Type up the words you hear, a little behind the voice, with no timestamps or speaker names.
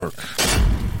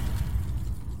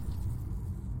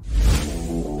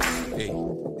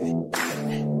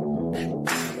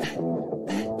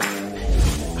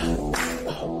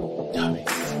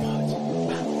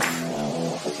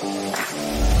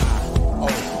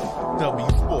W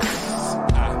Sports.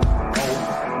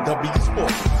 W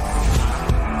Sports.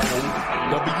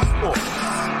 W Sports.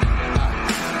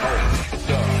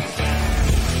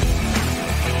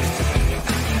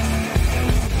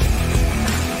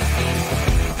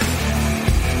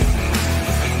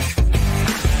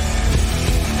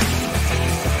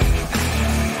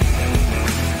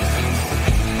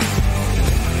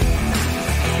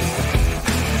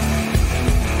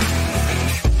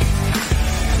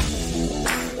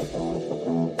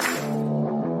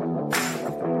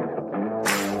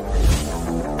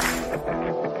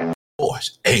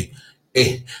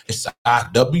 Hey, it's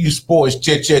W Sports.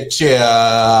 It's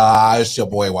your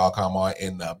boy Wildcom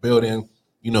in the building.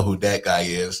 You know who that guy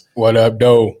is. What up,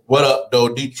 though? What up, though?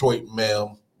 Detroit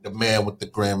man, the man with the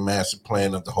grandmaster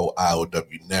plan of the whole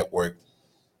IOW network.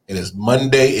 It is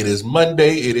Monday.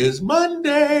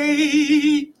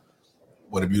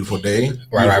 What a beautiful day.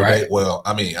 Right. Well,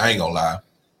 I mean, I ain't gonna lie.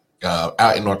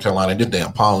 Out in North Carolina, this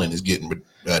damn pollen is getting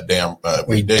damn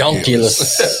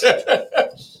ridiculous.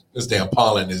 This damn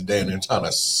pollen is damn near trying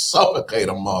to suffocate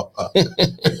them all.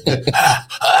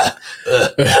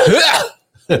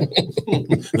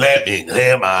 Let me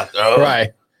clear my throat.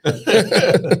 Right.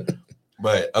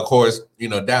 But of course, you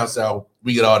know, down south,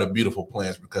 we get all the beautiful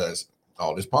plants because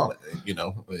all this pollen, you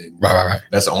know. Right.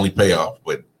 That's the only payoff.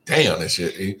 But damn, that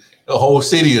shit. The whole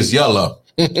city is yellow.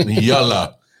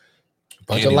 Yellow.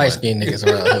 Bunch of light-skinned niggas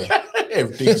around here.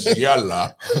 Everything's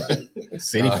yellow.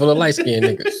 City full of light-skinned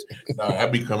niggas. No, I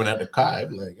be coming out the car. I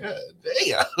be like, God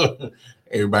damn.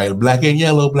 Everybody black and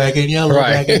yellow. Right. Black and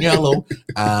yellow.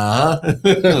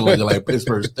 Looking like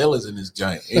Pittsburgh Steelers in this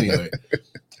giant. Anyway,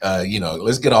 you know,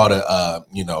 let's get all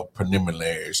the,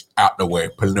 preliminaries out the way.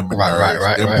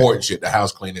 Right. The important shit, the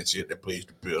house cleaning shit that pays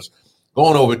the bills.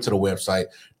 Going over to the website,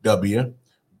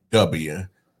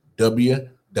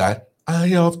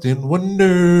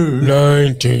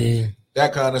 www.IoftenWonder.com.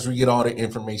 That kind of we get all the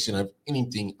information of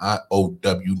anything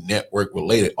IOW network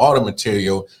related, all the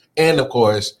material. And of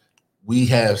course, we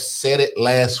have said it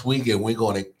last week and we're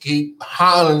going to keep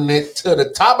hollering it to the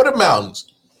top of the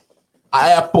mountains.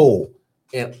 Apple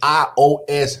and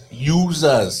iOS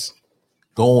users,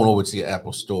 going over to your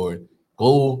Apple store,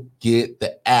 go get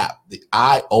the app. The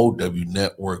IOW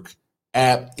network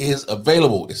app is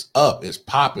available. It's up. It's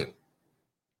popping.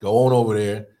 Go on over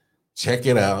there, check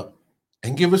it out,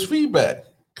 and give us feedback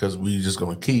because we're just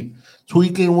going to keep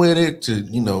tweaking with it to,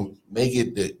 you know, make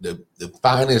it the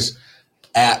finest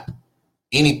app,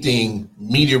 anything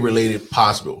media related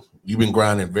possible. You've been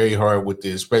grinding very hard with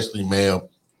this, especially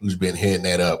Mel, who's been hitting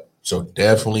that up. So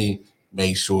definitely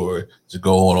make sure to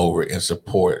go on over and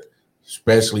support,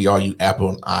 especially all you Apple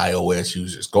and iOS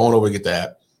users. Go on over and get the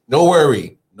app. No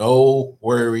worry.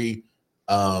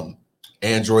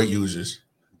 Android users,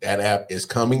 that app is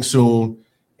coming soon.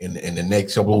 In the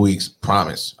next couple of weeks,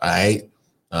 promise. All right.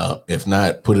 If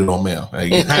not, put it on Mel. I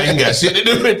ain't got shit to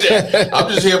do with that. I'm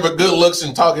just here for good looks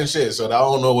and talking shit. So I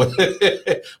don't know what.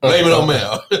 Blame it on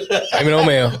Mel. Blame it on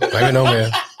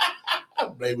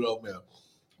Mel.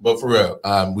 But for real,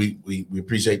 we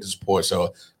appreciate the support.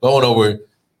 So going over,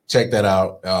 check that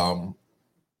out.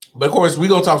 But of course, we're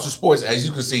gonna talk some sports. As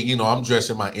you can see, you know, I'm dressed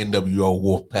in my NWO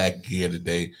Wolfpack gear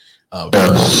today,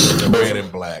 red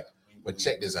and black. But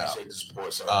check this out.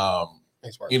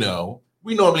 You know,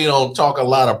 we normally don't talk a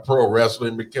lot of pro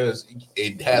wrestling because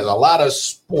it has a lot of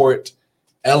sport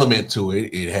element to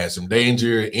it. It has some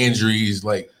danger, injuries,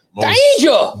 like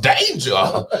danger,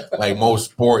 like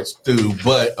most sports do.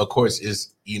 But of course,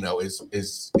 it's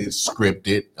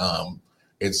scripted.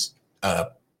 It's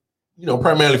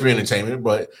primarily for entertainment.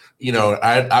 But you know,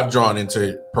 I've drawn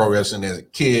into pro wrestling as a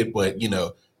kid. But you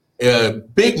know.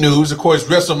 Big news, of course,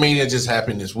 WrestleMania just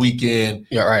happened this weekend.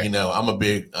 Yeah, right. You know, I'm a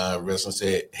big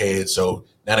wrestling head, so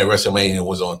now that WrestleMania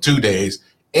was on 2 days,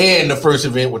 and the first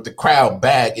event with the crowd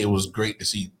back, it was great to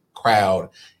see crowd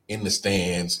in the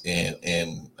stands, and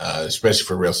especially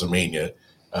for WrestleMania,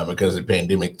 because the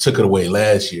pandemic took it away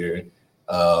last year.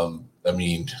 I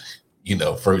mean, you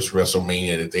know, first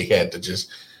WrestleMania that they had to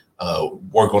just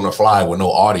work on the fly with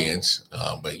no audience.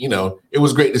 But, you know, it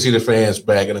was great to see the fans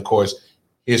back, and of course,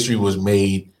 history was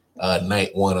made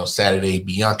night one on Saturday.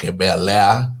 Bianca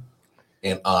Belair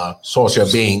and Sasha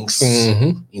Banks,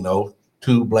 you know,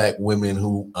 2 black women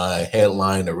who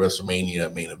headlined the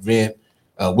WrestleMania main event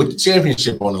with the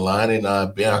championship on the line.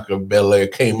 And Bianca Belair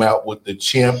came out with the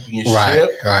championship.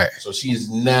 Right. So she's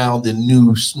now the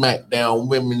new SmackDown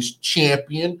Women's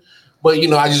Champion. But, you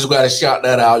know, I just got to shout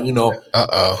that out. You know,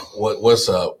 what's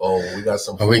up? Oh, we got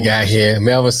some. We got here.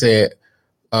 Melvin said,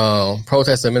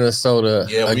 protests in Minnesota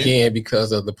again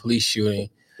because of the police shooting.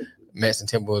 Mets and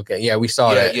Timberwolves game. Yeah, we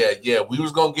saw that. Yeah. We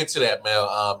was gonna get to that,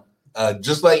 man.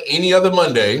 Just like any other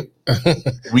Monday,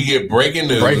 we get breaking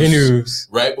news. Breaking news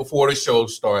right before the show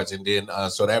starts, and then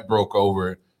so that broke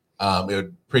over.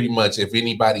 It pretty much, if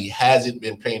anybody hasn't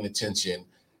been paying attention,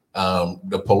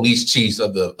 the police chiefs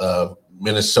of the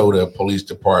Minnesota Police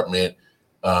Department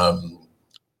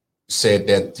said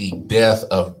that the death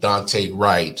of Dante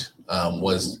Wright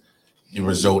was the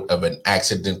result of an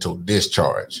accidental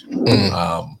discharge.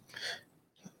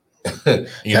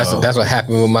 That's what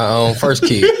happened with my first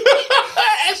kid.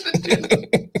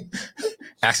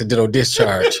 Accidental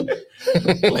discharge.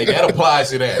 Like that applies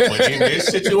to that. But in this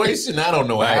situation, I don't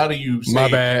know. Right. How do you say my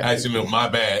bad,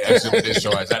 accidental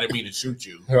discharge? I didn't mean to shoot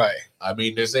you. Right. I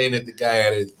mean, they're saying that the guy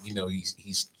had a,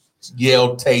 he's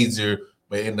yelled taser,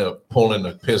 but ended up pulling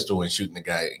a pistol and shooting the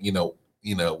guy.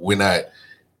 We're not.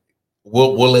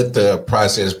 We'll let the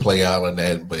process play out on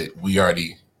that, but we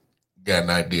already got an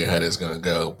idea how that's gonna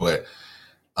go. But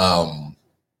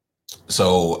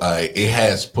so it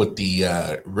has put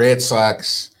the Red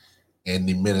Sox and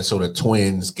the Minnesota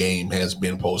Twins game has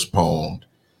been postponed.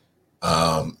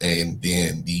 And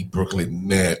then the Brooklyn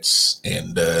Nets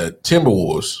and the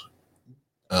Timberwolves,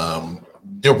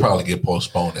 they'll probably get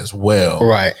postponed as well.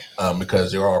 Right.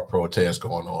 Because there are protests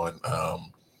going on.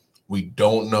 We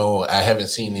don't know. I haven't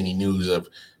seen any news of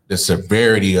the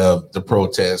severity of the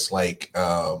protests like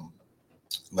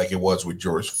it was with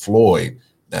George Floyd.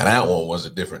 Now that one was a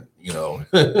different,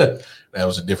 that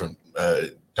was a different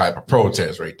type of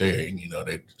protest right there.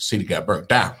 The city got burnt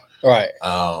down. Right.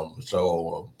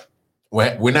 So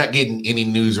we're not getting any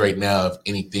news right now of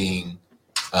anything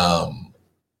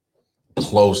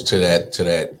close to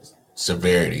that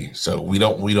severity. So we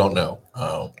don't know.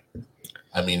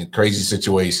 I mean, crazy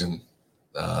situation.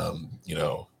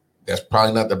 That's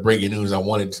probably not the breaking news I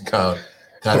wanted to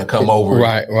kind of come over.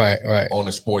 Right. On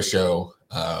the sports show.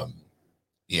 I'm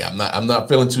not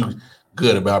feeling too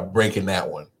good about breaking that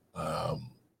one.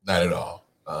 Not at all.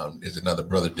 There's another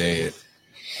brother dead.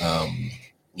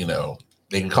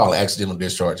 They can call it accidental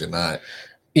discharge or not.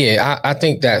 Yeah, I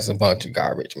think that's a bunch of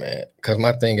garbage, man. Because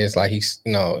my thing is like his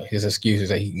excuse is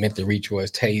that he meant to reach for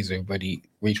his taser, but he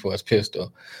reached for his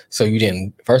pistol. So you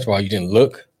didn't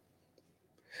look.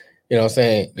 You know what I'm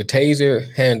saying? The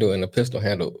taser handle and the pistol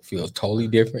handle feels totally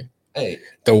different. Hey,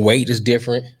 the weight is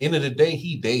different. End of the day,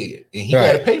 he dead, and he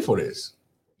got to pay for this.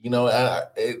 I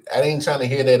ain't trying to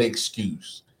hear that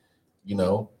excuse.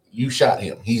 You shot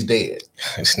him. He's dead.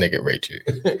 This nigga Richard.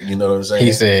 You know what I'm saying?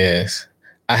 He says,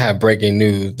 I have breaking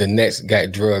news. The Nets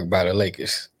got drugged by the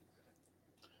Lakers.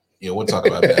 Yeah, we'll talk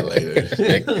about that later.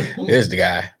 This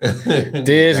guy.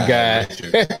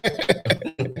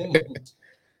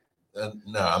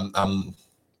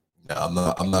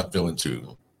 I'm not feeling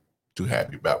too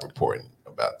happy about reporting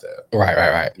about that.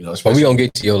 Right. But we gonna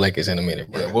get to your Lakers in a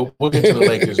minute, bro. Yeah, we'll get to the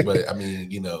Lakers, but I mean,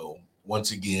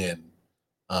 once again,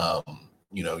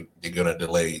 they're gonna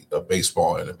delay a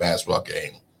baseball and a basketball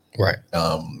game. Right.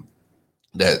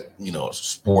 That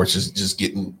sports is just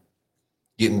getting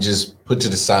just put to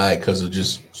the side because of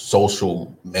just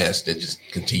social mess that just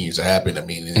continues to happen. I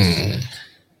mean,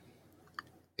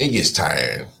 it gets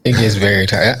tiring. It gets very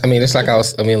tired. I mean, it's like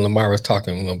Lamar was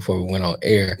talking before we went on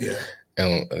air. Yeah.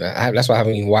 And that's why I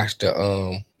haven't even watched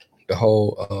the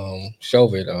whole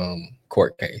Chauvin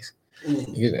court case.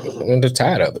 I'm just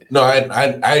tired of it. No,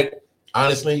 I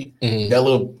honestly, that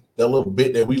little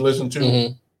bit that we listened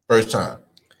to, first time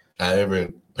I ever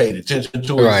paid attention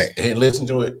to it and listened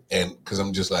to it, and because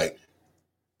I'm just like,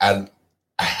 I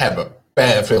have a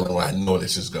bad feeling when I know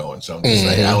this is going, so I'm just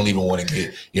like, I don't even want to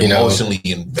get emotionally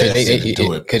invested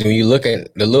into it. Because when you look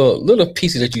at the little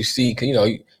pieces that you see,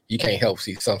 because you can't help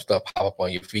see some stuff pop up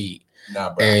on your feed.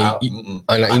 Nah, bro. I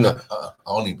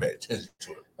don't even pay attention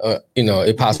to it.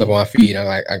 It pops up on my feed, and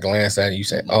I glance at it. You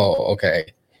say, "Oh,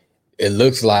 okay." It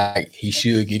looks like he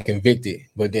should get convicted,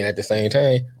 but then at the same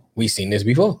time, we've seen this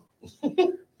before. You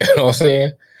know what I'm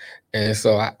saying? And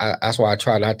so that's why I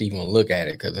try not to even look at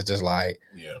it, because it's just like,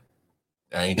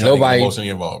 I ain't trying to get emotionally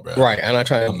involved, bro. Right, I'm not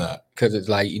trying. I'm not, because it's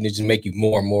like it just make you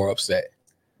more and more upset.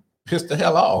 Piss the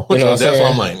hell off. That's why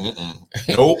I'm like,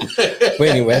 nope. But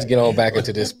anyway, let's get on back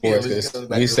into this sports.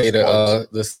 We say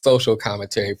the social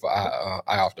commentary for I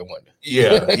often wonder.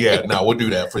 Yeah. No, we'll do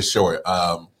that for sure.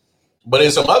 But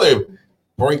in some other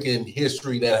breaking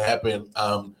history that happened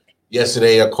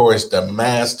yesterday, of course, the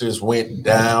Masters went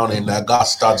down in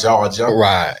Augusta, Georgia.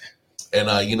 Right. And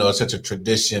it's such a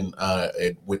tradition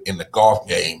in the golf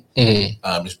game.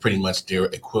 It's pretty much their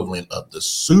equivalent of the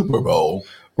Super Bowl.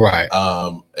 Right.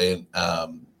 And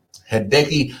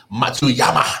Hideki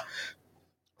Matsuyama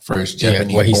first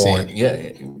Japanese what he born. said. Yeah,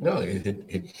 no,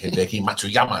 Hideki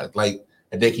Matsuyama, like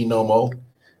Hideki no Mo.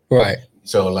 Right.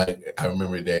 So like I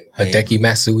remember that Hideki name.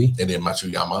 Matsui. And then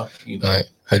Matsuyama, you know. Right.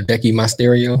 Hideki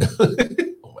Mysterio.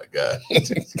 Oh my God.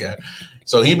 Yeah.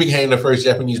 So he became the first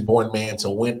Japanese-born man to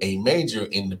win a major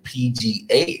in the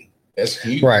PGA. That's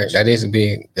huge. Right. That is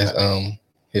big. That's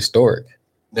historic.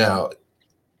 Now,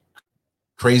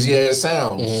 crazy as it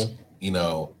sounds, you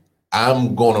know,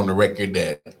 I'm going on the record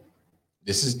that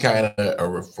this is kind of a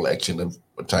reflection of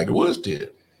what Tiger Woods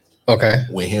did. Okay.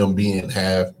 With him being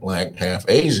half black, half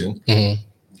Asian,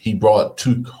 he brought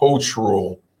two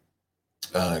cultural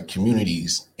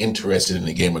communities interested in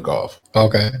the game of golf.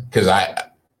 Okay. Because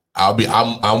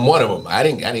I'm one of them. I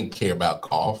didn't care about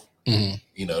golf.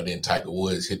 You know, then Tiger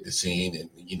Woods hit the scene, and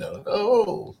you know,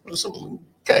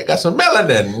 got some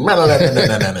melanin.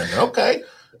 Okay,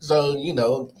 so you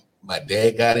know, my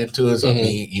dad got into it. So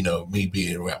me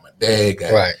being around my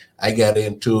dad, I got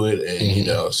into it, and you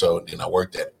know, so then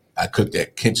I cooked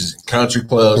at Kinches and Country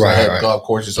Clubs. I had golf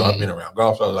courses, so I've been around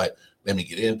golf. So I was like, let me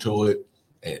get into it.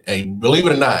 And believe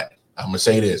it or not, I'm gonna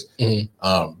say this,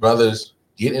 brothers,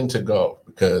 get into golf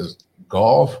because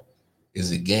golf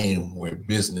is a game where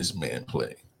businessmen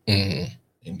play. And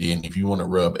then if you want to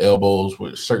rub elbows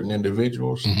with certain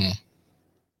individuals,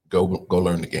 go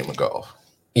learn the game of golf.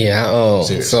 Yeah.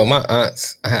 So my I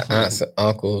had aunts and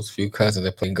uncles, a few cousins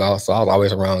that play golf. So I was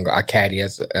always around. I caddy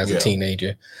as a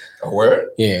teenager. A word?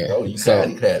 Yeah. Oh, you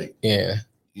caddy. Yeah.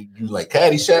 You like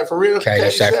caddy shot for real? Caddy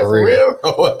shot for real.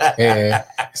 Yeah.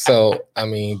 So I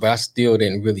mean, but I still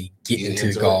didn't really get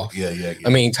into golf. Yeah. I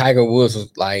mean, Tiger Woods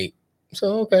was like,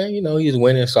 so okay, you know, he's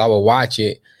winning, so I would watch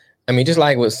it. I mean, just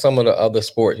like with some of the other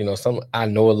sports, you know, I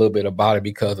know a little bit about it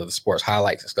because of the sports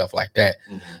highlights and stuff like that.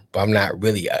 But I'm not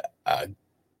really a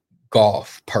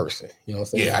golf person. You know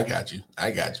what I'm saying? Yeah, I got you.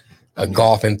 A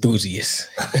golf enthusiast.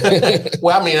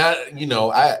 Well, I mean,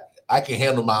 I can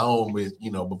handle my own with,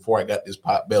 you know, before I got this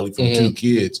pot belly from two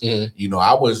kids, you know,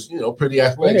 I was, you know, pretty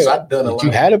athletic. So I've done a lot.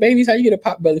 You had a baby? How you get a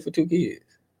pot belly for two kids?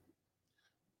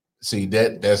 See,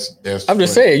 that's I'm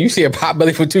just saying, you see a pot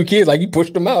belly for two kids, like you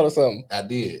pushed them out or something. I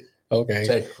did.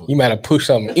 Okay. You might have pushed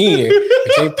something in,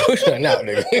 but you ain't pushed nothing out,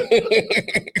 nigga.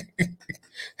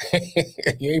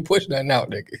 You ain't pushed nothing out,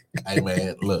 nigga. Hey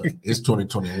man, look, it's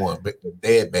 2021, but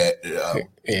dad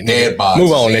bods.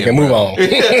 Move on, nigga. Move on.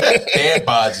 Dad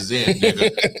bods is in, nigga.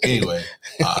 Anyway,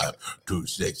 I'm too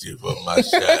sexy for my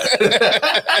shot.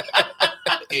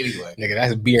 Anyway, nigga,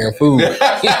 that's beer and food.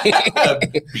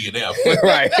 B&F.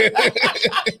 Right.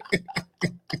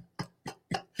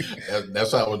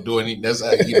 That's how I was doing it. That's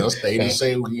how, you know, stay the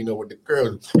same, you know, with the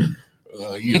girls.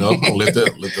 You know, lift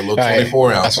the little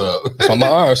 24 ounce up. That's why my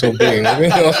arms so big, nigga. You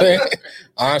know what I'm saying?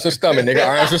 Arms and stomach, nigga.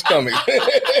 Arms and stomach.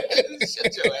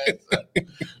 Shut your ass up.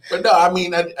 But no, I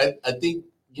mean, I think,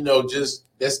 you know, just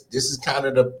this is kind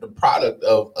of the product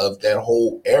of that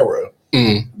whole era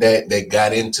that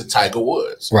got into Tiger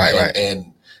Woods. Right.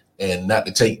 And not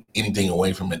to take anything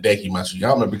away from Hideki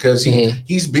Matsuyama because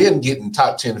he's been getting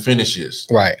top 10 finishes.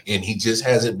 Right. And he just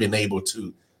hasn't been able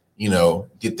to, you know,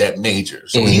 get that major.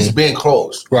 So he's been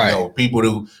close. Right. You know, people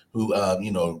who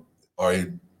you know, are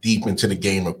deep into the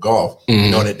game of golf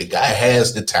know that the guy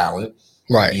has the talent.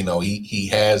 Right. You know, he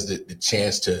has the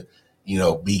chance to, you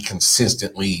know, be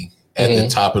consistently at the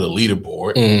top of the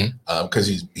leaderboard because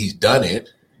he's done it.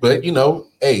 But, you know,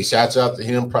 hey, shouts out to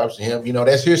him, props to him. You know,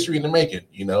 that's history in the making,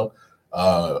 you know.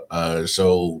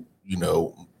 So, you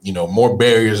know, more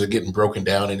barriers are getting broken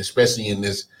down, and especially in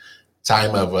this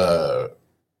time of,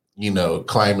 you know,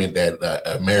 climate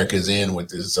that America's in with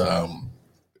this,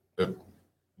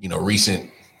 you know, recent,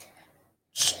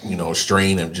 you know,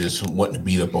 strain of just wanting to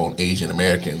beat up on Asian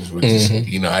Americans, which is,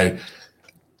 you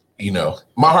know,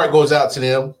 my heart goes out to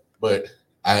them, but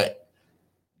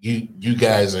you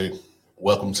guys are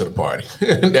welcome to the party.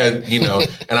 That, you know,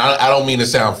 and I don't mean to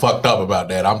sound fucked up about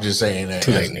that. I'm just saying that.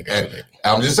 Too late, nigga.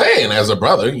 I'm just saying, as a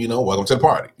brother, you know, welcome to the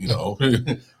party. You know,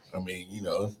 I mean, you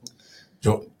know,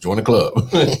 join the club.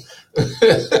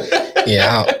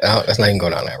 Yeah, let's not even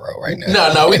go down that road right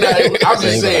now. No, we're not. I'm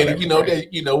just saying, you know,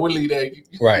 that, you know, we'll leave that.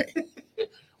 Right.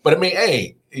 But I mean,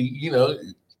 hey, you know,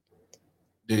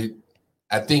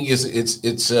 I think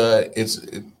it's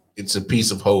a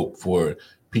piece of hope for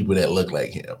people that look like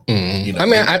him. You know, I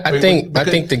mean, I think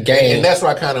the game, and that's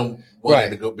why I kind of wanted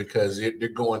to go, because they're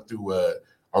going through a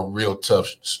real tough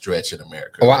stretch in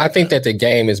America. Well, I think that the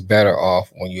game is better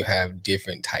off when you have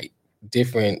different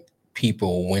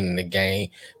people winning the game.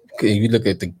 If you look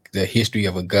at the history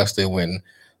of Augusta, when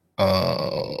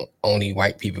only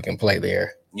white people can play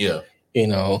there. Yeah. You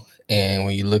know, and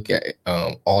when you look at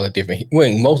all the different,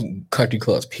 most country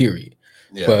clubs, period.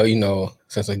 Yeah. But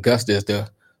since Augusta is the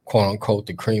quote unquote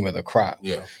the cream of the crop,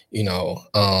 Yeah.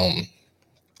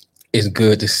 It's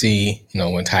good to see,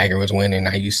 when Tiger was winning.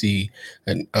 Now you see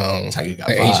Tiger got an five,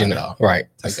 Asian, dog. right?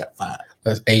 Tiger got 5.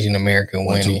 An Asian American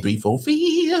 1, 2, winning. 3, 4, 5.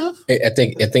 I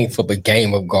think for the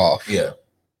game of golf, Yeah.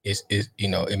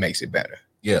 it makes it better.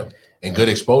 Yeah. And good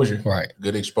exposure. Right.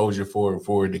 Good exposure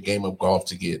for the game of golf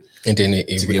to get And then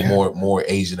get more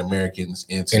Asian Americans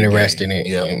interested in it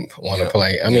yeah. and want to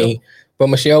play. I Yeah. mean, but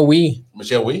Michelle Wee, No,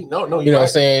 you know what I'm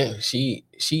saying? She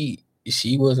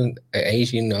wasn't an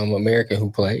Asian American who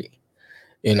played,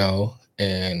 and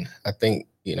I think,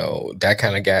 that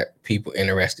kind of got people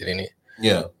interested in it.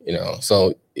 Yeah.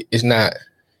 So it's not,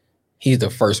 he's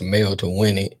the first male to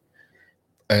win it.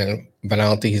 But I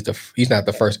don't think he's not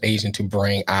the first Asian to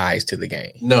bring eyes to the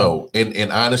game. No,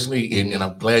 and honestly, and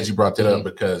I'm glad you brought that up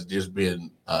because there's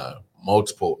been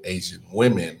multiple Asian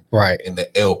women right in the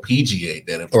LPGA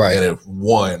that have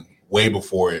won way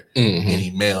before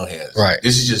any male has. Right.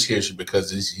 This is just history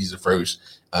because he's the first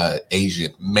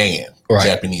Asian man, right.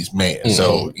 Japanese man.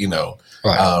 So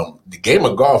right. The game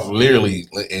of golf literally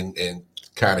and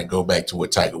kind of go back to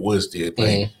what Tiger Woods did.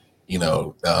 Like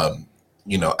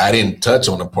I didn't touch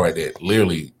on the part that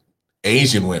literally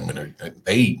Asian women are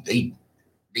they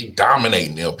dominate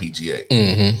in the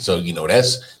LPGA. So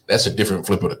that's a different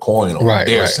flip of the coin on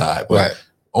their side. But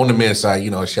on the men's side,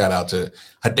 shout out to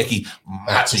Hideki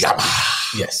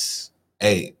Matsuyama. Yes.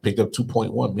 Hey, picked up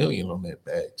 $2.1 million on that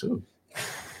bag too.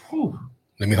 Whew.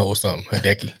 Let me hold something,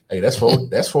 Hideki. Hey, that's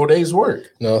 4 days work.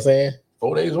 You know what I'm saying?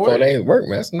 4 days work. 4 days work,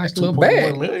 man. That's a nice little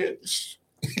bag. Million.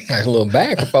 Nice little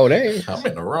bag for 4 days. I'm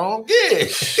in the wrong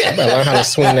gig. I better learn how to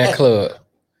swing that club.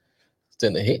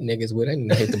 Instead of hit niggas with it,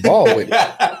 and hit the ball with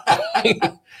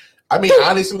it. I mean,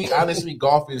 honestly,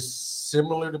 golf is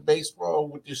similar to baseball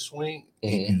with your swing.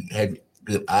 You have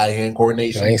good eye-hand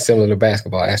coordination. It ain't similar to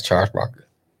basketball. Ask Charles Barkley.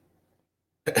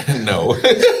 No.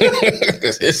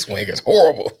 His swing is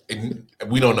horrible. And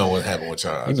we don't know what happened with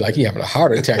Charles. He's like he having a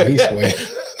heart attack when he swing.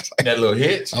 That little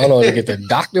hitch. I don't know if to get the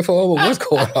doctor for but what's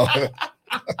going on.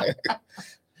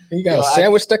 You got a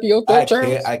sandwich stuck in your throat,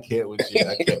 Charles? I can't with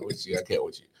you.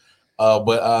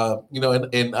 But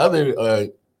in other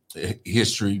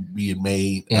history being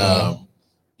made,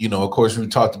 of course, we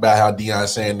talked about how Deion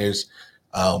Sanders,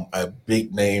 a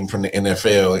big name from the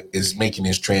NFL, is making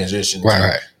his transition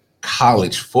to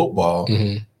college football.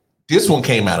 This one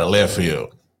came out of left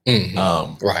field.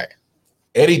 Right.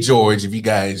 Eddie George, if you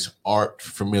guys aren't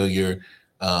familiar,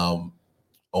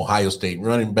 Ohio State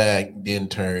running back, then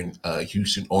turned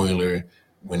Houston Oiler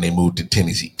when they moved to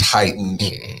Tennessee Titans,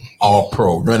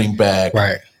 all-pro running back,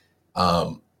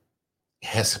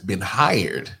 has been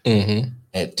hired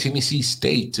at Tennessee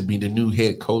State to be the new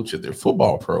head coach of their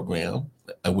football program,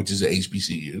 which is a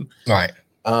HBCU. Right.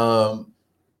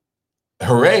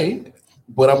 Hooray!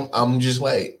 But I'm just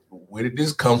like, where did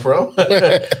this come from?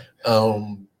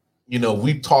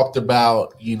 We talked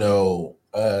about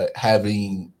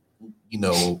having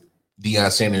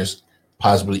Deion Sanders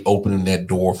possibly opening that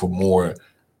door for more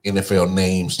NFL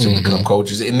names to become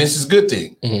coaches, and this is a good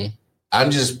thing. I'm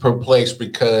just perplexed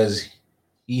because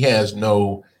he has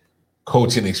no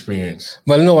coaching experience.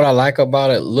 But you know what I like about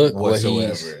it? Look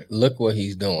whatsoever. What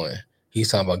he's doing.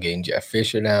 He's talking about getting Jeff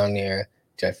Fisher down there,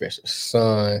 Jeff Fisher's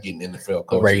son, getting NFL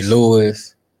coaches. Ray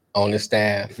Lewis on the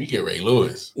staff. If you get Ray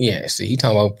Lewis, yeah. See, he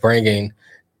talking about bringing.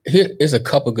 Here's a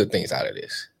couple good things out of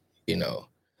this.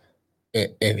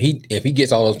 If he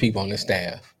gets all those people on the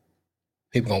staff,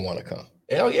 people gonna want to come.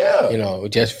 Hell yeah.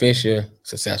 Jeff Fisher,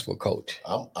 successful coach.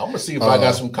 I'm gonna see if I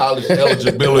got some college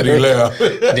eligibility left.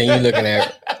 Then you're looking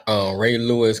at Ray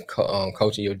Lewis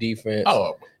coaching your defense.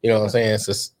 Oh, you know what I'm saying?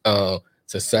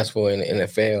 Successful in the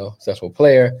NFL, successful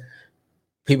player.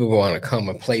 People want to come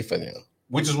and play for them.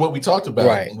 Which is what we talked about.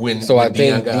 Right. I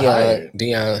think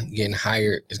Deion getting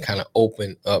hired is kind of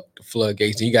open up the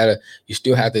floodgates. You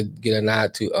still have to get a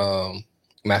nod to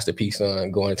Master P's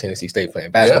son going to Tennessee State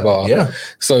playing basketball. Yeah.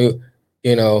 So,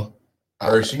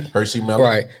 Hershey Miller.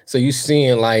 Right. So you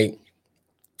seeing like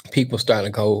people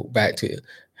starting to go back to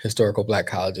historical Black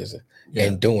colleges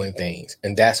and doing things.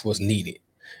 And that's what's needed.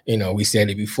 We said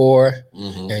it before,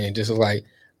 and it just was like,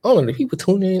 oh, the people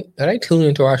tune in. Are they tuning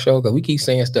into our show? Because we keep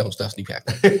saying stuff and stuff keep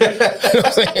happening. You know what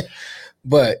I'm saying?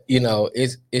 But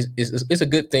it's a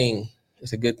good thing.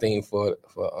 It's a good thing for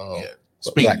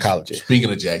Black colleges.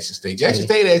 Speaking of Jackson State,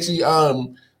 State actually,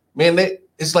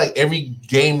 it's like every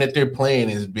game that they're playing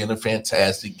has been a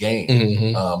fantastic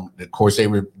game. Of course, they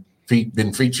were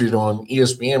been featured on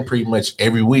ESPN pretty much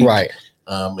every week. Right.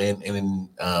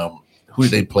 Who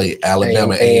did they play?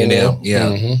 Alabama A&M.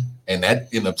 Yeah. And that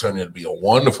ended up turning out to be a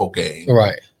wonderful game.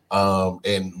 Right.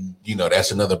 And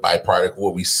that's another byproduct of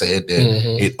what we said, that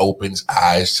Mhm. it opens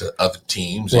eyes to other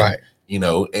teams, and, Right.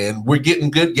 And we're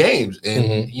getting good games. And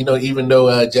Mhm. even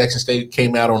though Jackson State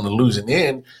came out on the losing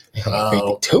end,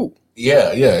 52.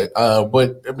 yeah.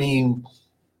 But I mean,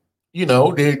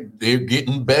 they're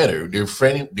getting better. They're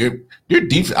friendly. Their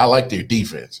defense. I like their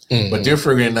defense, but they're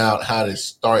figuring out how to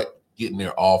start getting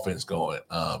their offense going.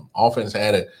 Offense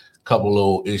had a couple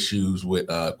little issues with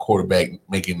quarterback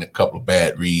making a couple of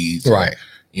bad reads, Right.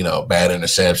 Bad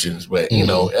interceptions. But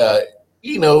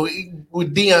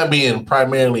with Deion being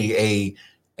primarily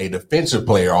a defensive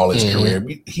player all his career,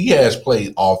 he has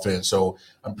played offense. So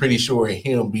I'm pretty sure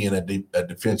him being a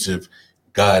defensive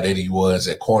guy that he was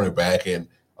at cornerback and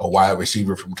a wide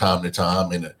receiver from time to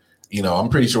time, and I'm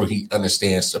pretty sure he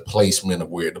understands the placement of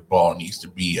where the ball needs to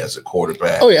be as a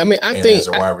quarterback. Oh yeah, I mean, I think as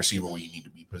a wide receiver where you need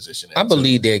to be positioned. I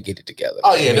believe they'll get it together.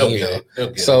 Oh yeah, they'll get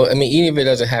it. So I mean, even if it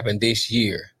doesn't happen this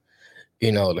year,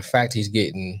 the fact he's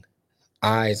getting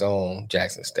eyes on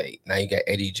Jackson State. Now you got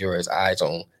Eddie George's eyes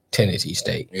on Tennessee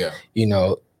State. Yeah.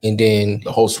 And then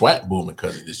the whole SWAT booming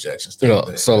because of this Jackson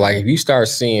State. So like if you start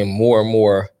seeing more and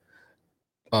more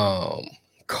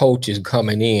coaches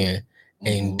coming in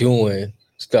and doing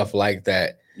stuff like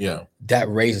that, that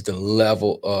raises the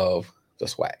level of the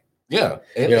SWAT. Yeah,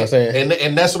 and, you know what I'm saying,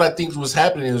 and that's what I think was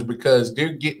happening is because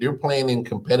they're playing in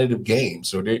competitive games,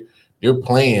 so they're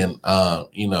playing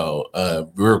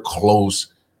real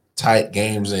close, tight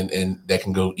games, and that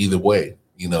can go either way.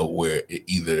 Where it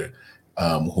either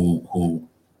who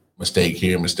mistake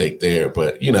here, mistake there,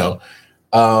 but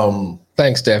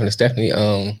Thanks, Stephanie.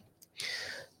 Stephanie,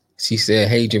 she said,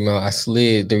 "Hey Jamal, I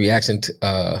slid the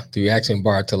reaction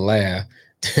bar to laugh,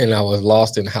 and I was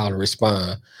lost in how to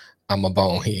respond. I'm a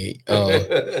bonehead.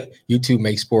 YouTube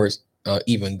makes sports,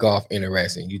 even golf,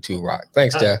 interesting. YouTube rock.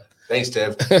 Thanks, Steph. Thanks,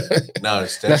 Steph. No,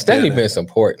 Stephanie been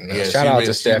supporting. Shout out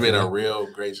to Stephanie. She's been a real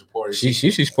great supporter. She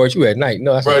support you at night.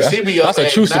 No, that's a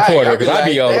true night. supporter because I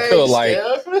be on the pillow like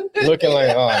looking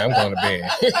like, oh, I'm going to bed.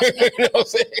 You know what I'm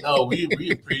saying? No,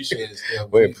 we appreciate it, Steph.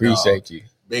 We appreciate you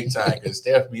big time because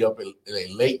Steph be up in a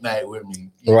late night with me.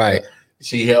 Right.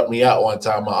 She helped me out one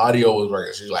time. My audio was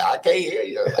working. She's like, I can't hear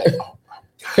you. I was like, oh.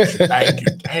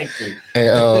 Thank you.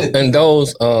 And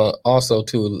those also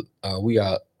too, we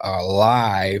are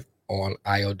live on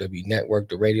IOW Network,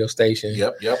 the radio station.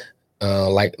 Yep.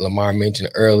 Like Lamar mentioned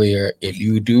earlier, if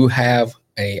you do have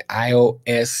a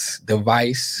iOS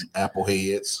device, Apple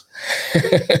heads,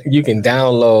 you can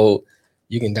download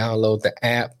the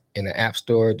app in the App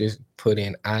Store. Just put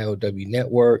in IOW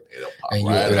Network,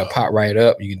 it'll pop right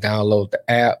up. You can download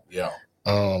the app. Yeah.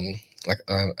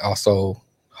 Also.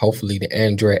 Hopefully the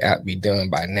Android app be done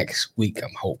by next week.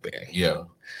 I'm hoping. Yeah,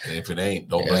 and if it ain't,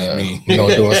 don't blame me.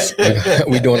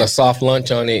 We're doing a soft launch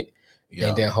on it,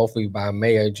 and then hopefully by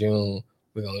May or June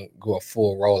we're gonna go a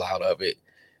full rollout of it.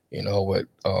 With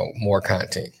more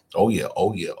content. Oh yeah.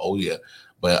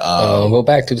 But go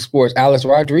back to the sports. Alex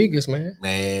Rodriguez, man.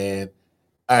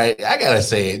 All right, I gotta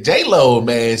say it. J-Lo,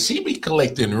 man, she be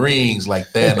collecting rings like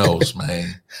Thanos,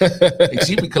 man. Like,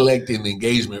 she be collecting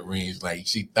engagement rings like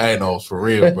she Thanos for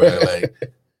real, bro. Like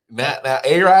now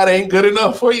A-Rod ain't good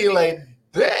enough for you. Like,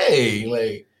 dang,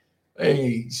 like,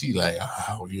 hey, she like,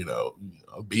 oh,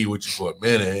 I'll be with you for a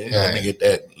minute. Let me get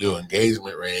that little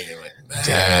engagement ring. And like,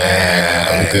 nah,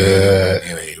 I'm good.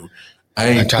 I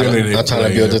ain't trying to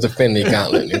build this Affinity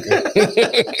gauntlet.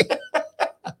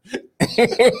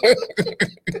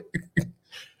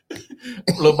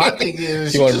 Look, my thing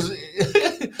is,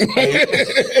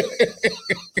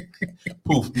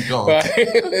 poof, be gone.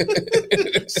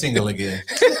 Right. Single again.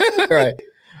 Right.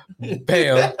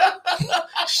 Bam.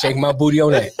 Shake my booty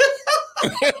on that.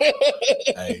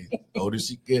 Hey, older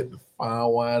she get, the fine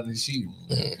wine that she.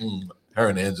 Her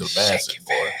and Angela Bassett,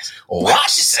 boy.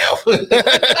 Wash yourself. Show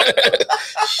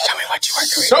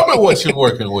me what you're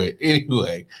working with.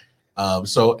 Anyway.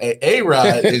 So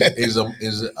A-Rod is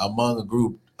among a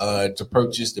group to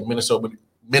purchase the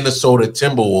Minnesota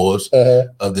Timberwolves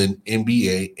of the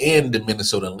NBA and the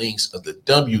Minnesota Lynx of the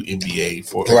WNBA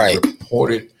for a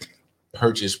reported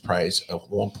purchase price of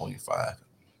 $1.5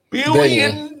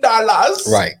 billion.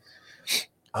 Right.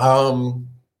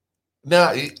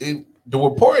 Now the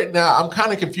report. Now I'm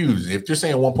kind of confused. If you're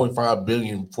saying $1.5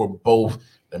 billion for both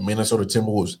the Minnesota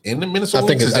Timberwolves and the Minnesota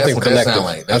Lynx, I think collective.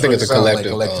 Like. I think it's a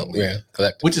collective.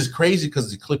 Collective. Which is crazy because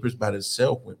the Clippers by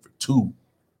themselves went for $2 billion.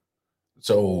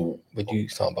 So, but you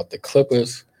talking about the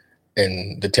Clippers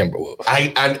and the Timberwolves?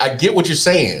 I get what you're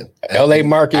saying. LA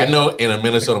market, I know, in a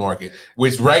Minnesota market,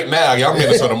 which right now y'all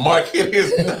Minnesota market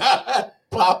is not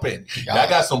popping. Y'all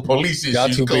got some police issues. Y'all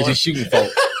too busy shooting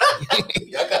folks.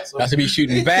 Y'all got awesome. Y'all should be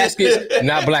shooting baskets,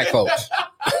 not black folks.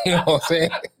 You know what I'm saying?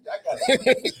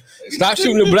 Stop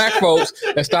shooting the black folks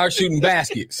and start shooting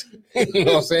baskets. You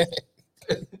know what I'm saying?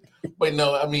 But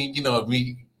no, I mean,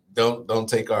 we don't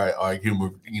take our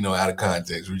humor, out of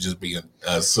context. We're just being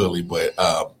silly. But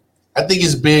I think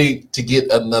it's big to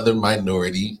get another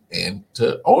minority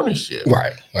into ownership.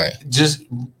 Right. Just,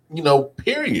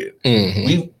 period.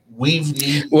 Mm-hmm.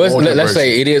 Let's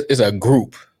say it's a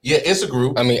group. Yeah, it's a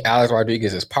group. I mean, Alex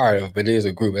Rodriguez is part of it, but it is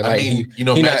a group. And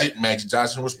Magic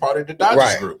Johnson was part of the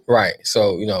Dodgers group. Right.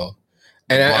 So,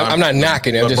 and I'm not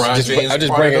knocking it. I'm just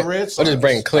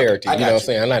bringing clarity. You know what I'm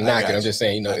saying? I'm not knocking. I'm just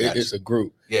saying, it's a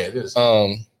group. Yeah, it is.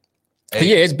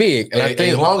 It's big. And I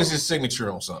think as long as his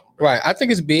signature on something. Right. I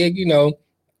think it's big,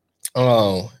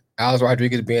 Alex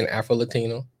Rodriguez being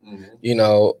Afro-Latino,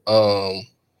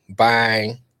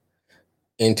 buying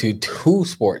into 2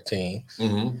 sport teams,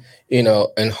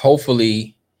 and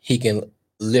hopefully he can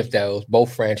lift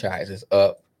both franchises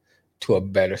up to a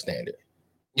better standard.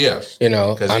 Yes.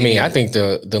 I think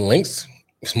the Lynx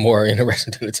is more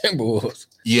interesting than the Timberwolves.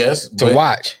 Yes. To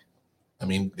watch. I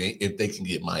mean, if they can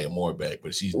get Maya Moore back,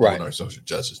 but she's doing her social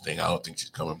justice thing. I don't think she's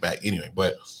coming back anyway.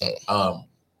 But I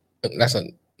don't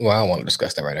want to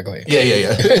discuss that right now. Go ahead.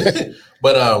 Yeah.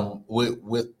 But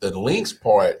with the Lynx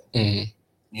part,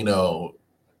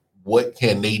 what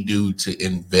can they do to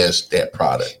invest that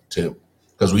product to?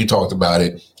 Because we talked about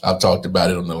it. I've talked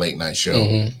about it on the late night show,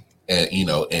 and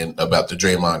and about the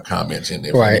Draymond comments. And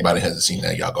if anybody hasn't seen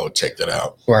that, y'all go check that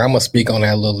out. Right, I'm gonna speak on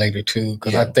that a little later too,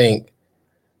 because I think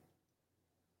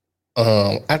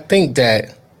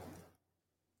that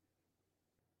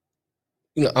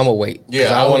I'm gonna wait.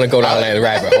 Yeah, I want to go down that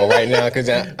rabbit hole right now because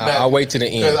I'll wait to the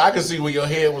end. Because I can see where your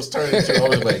head was turning to. I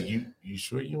was like, you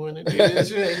sure you want to do this?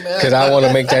 Because I want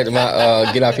to make that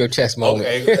my get off your chest moment.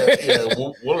 Okay,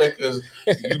 we'll let, because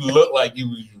you look like you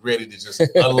was ready to just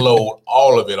unload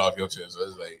all of it off your chest. So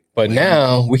it's like, but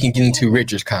now we can get into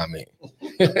Richard's comment.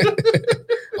 I'm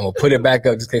gonna put it back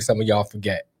up just in case some of y'all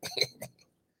forget.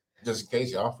 Just in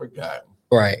case y'all forgot.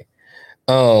 Right.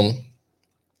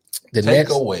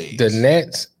 The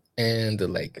Nets and the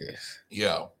Lakers.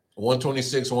 Yeah.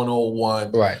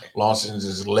 126-101. Right. Los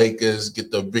Angeles Lakers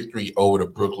get the victory over the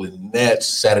Brooklyn Nets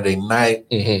Saturday night.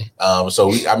 Mm-hmm. What's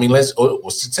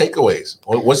the takeaways?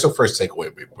 What's the first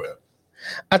takeaway, Big Bro?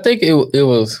 I think it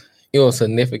was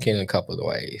significant in a couple of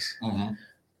ways.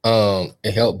 Mm-hmm.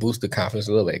 It helped boost the confidence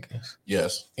of the Lakers.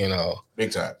 Yes.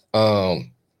 Big time.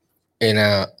 And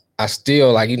I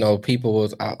still people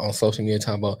was out on social media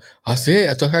talking about, I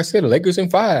said the Lakers in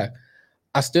 5.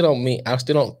 I still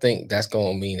don't think that's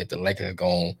gonna mean that the Lakers are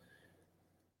gonna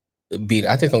beat.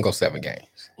 I think it's gonna go 7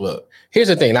 games. Look, here's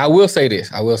the thing. I will say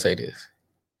this.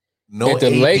 No AD,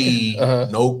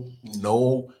 Lakers, no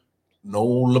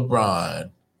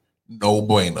LeBron, no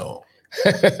bueno.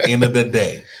 End of the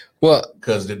day. Well,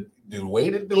 because the way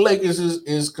that the Lakers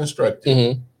is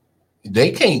constructed,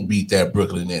 they can't beat that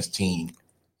Brooklyn Nets team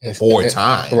 4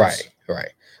 times. Right.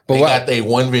 But they got their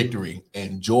 1 victory.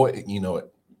 Enjoy,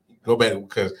 go back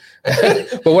because.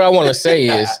 But what I want to say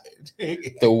is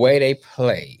the way they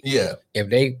play. Yeah.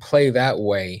 If they play that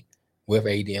way with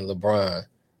AD and LeBron,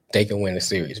 they can win the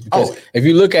series. Because if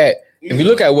you look at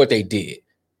what they did,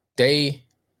 they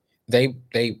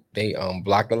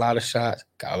blocked a lot of shots,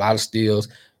 got a lot of steals.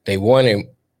 They won him.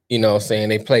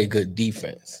 They played good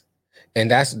defense. And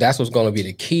that's what's going to be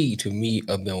the key to me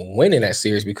of them winning that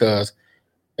series, because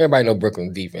everybody know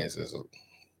Brooklyn defense is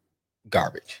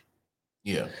garbage.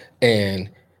 Yeah.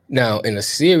 And now in a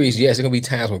series, yes, there's going to be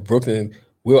times where Brooklyn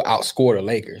will outscore the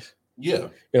Lakers. Yeah.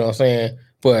 You know what I'm saying?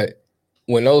 But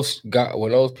when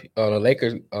the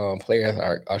Lakers players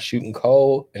are shooting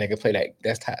cold and they can play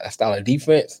that style of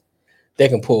defense, they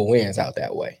can pull wins out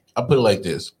that way. I put it like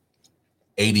this.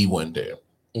 AD wasn't there.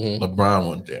 Mm-hmm. LeBron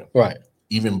wasn't there. Right.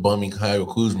 Even bumming Kyle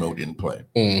Kuzma didn't play.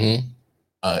 Mm-hmm.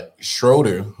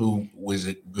 Schroeder, who was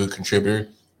a good contributor,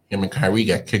 him and Kyrie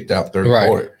got kicked out third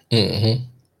quarter. Mm-hmm.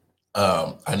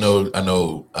 I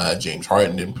know James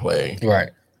Harden didn't play.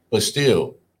 Right. But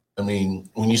still, I mean,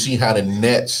 when you see how the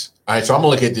Nets, all right, so I'm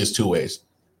gonna look at this 2 ways.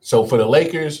 So for the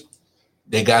Lakers,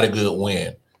 they got a good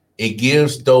win. It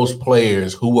gives those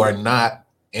players who are not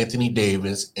Anthony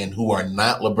Davis and who are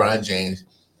not LeBron James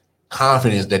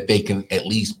confidence that they can at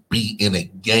least be in a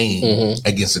game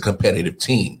against a competitive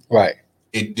team. Right.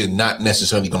 They're not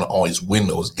necessarily going to always win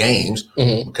those games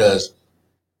because,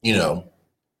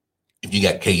 if you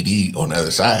got KD on the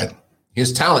other side,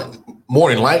 his talent more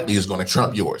than likely is going to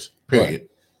trump yours, period.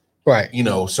 Right.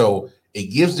 So it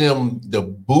gives them the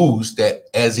boost that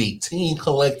as a team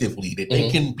collectively that they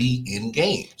can be in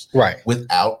games right,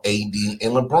 without AD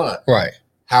and LeBron. Right.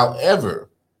 However,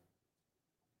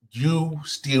 you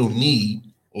still need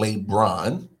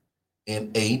LeBron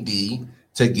and AD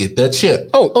to get the chip.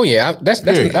 Oh yeah, that's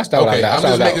not okay. That's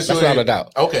without a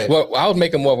doubt. Okay. Well, I was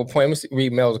making more of a point. Let me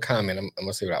read Mel's comment. I'm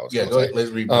gonna see what I was. Yeah, go ahead.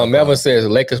 Let's read. Melvin says the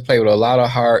Lakers played with a lot of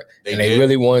heart, and they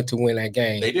really wanted to win that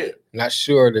game. They did. Not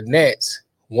sure the Nets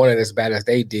wanted as bad as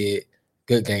they did.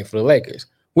 Good game for the Lakers,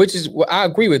 which is I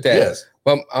agree with that. Yes.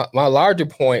 But my larger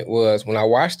point was when I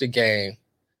watched the game,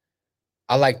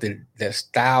 I like the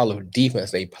style of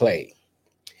defense they played,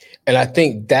 and I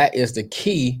think that is the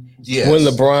key when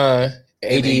LeBron.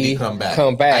 AD come back.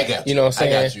 You know what I'm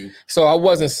saying? I got you. So I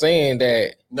wasn't saying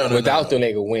that without them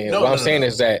they could win. No, what I'm saying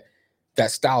is that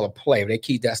style of play, they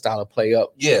keep that style of play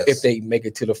up. Yes. If they make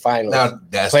it to the finals,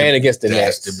 now, playing against the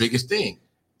Nets. That's the biggest thing.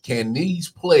 Can these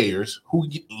players who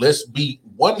let's be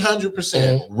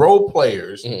 100% role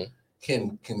players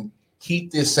can keep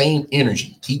this same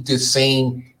energy, keep this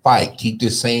same fight, keep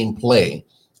this same play,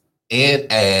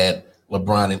 and add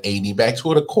LeBron and AD back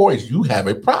to it? Of course, you have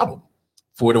a problem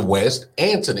for the West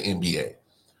and to the NBA.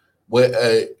 Well,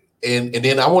 and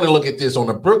then I want to look at this on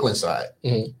the Brooklyn side.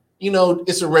 You know,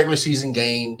 it's a regular season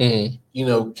game. You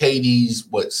know, KD's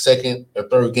second or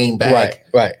third game back.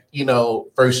 Right. You know,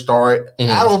 first start.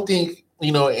 I don't think,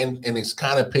 you know, and it's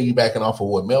kind of piggybacking off of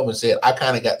what Melvin said. I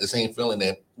kind of got the same feeling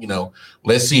that, you know,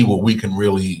 let's see what we can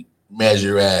really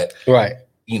measure at. Right.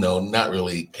 You know, not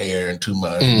really caring too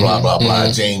much. Blah, blah,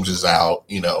 blah. James is out.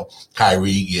 You know,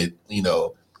 Kyrie get, you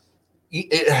know,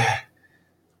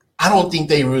 I don't think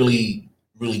they really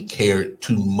cared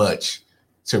too much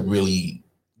to really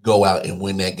go out and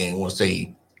win that game once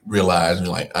they realized and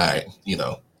like, all right, you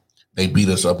know, they beat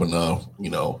us up enough, you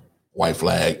know, white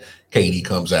flag. KD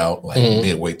comes out like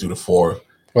midway through the fourth,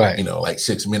 right? You know, like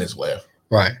 6 minutes left,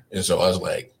 right? And so I was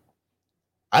like,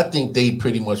 I think they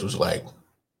pretty much was like,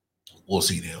 we'll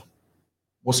see them.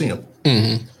 We'll see them.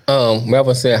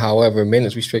 Melvin said, however,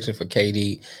 minutes restriction for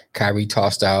KD, Kyrie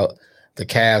tossed out. The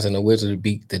Cavs and the Wizards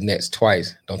beat the Nets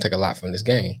twice. Don't take a lot from this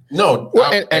game. No,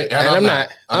 well, I'm not.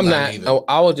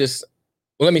 I will just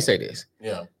let me say this.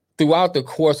 Yeah. Throughout the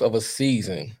course of a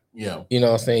season, you know what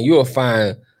I'm saying, you will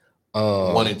find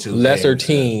 1 and 2 lesser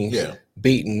games, teams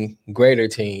beating greater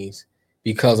teams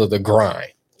because of the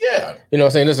grind. Yeah. You know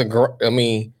what I'm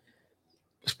saying?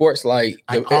 Sports like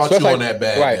I caught you on that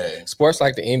bad day. Sports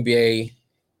like the NBA,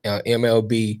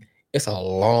 MLB. It's a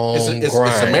long grind. It's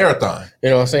a marathon. You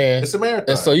know what I'm saying? It's a marathon.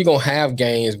 And so you're going to have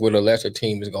games where the lesser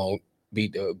team is going to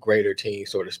beat the greater team,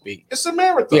 so to speak. It's a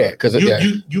marathon. Yeah, because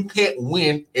you can't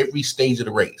win every stage of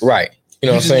the race. Right. You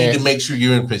know what I'm saying? You need to make sure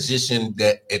you're in position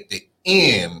that at the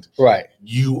end,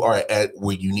 you are at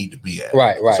where you need to be at.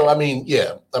 Right. So, I mean,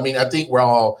 I think we're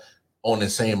all on the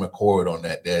same accord on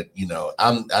that, you know,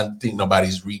 I think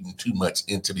nobody's reading too much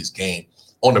into this game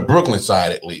on the Brooklyn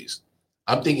side, at least.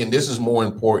 I'm thinking this is more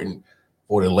important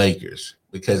for the Lakers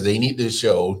because they need to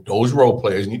show, those role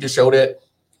players need to show that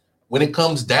when it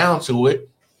comes down to it,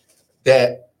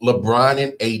 that LeBron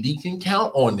and AD can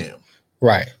count on them.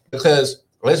 Right. Because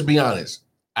let's be honest,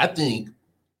 I think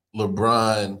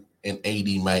LeBron and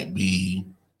AD might be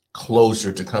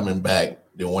closer to coming back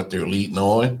than what they're leading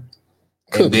on.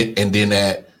 And then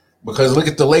that, because look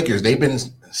at the Lakers, they've been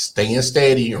staying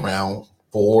steady around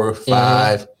 4,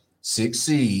 5, 6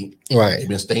 seed. Right. They've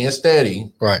been staying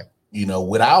steady. Right. You know,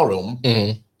 without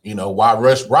them, you know, why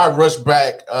rush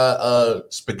back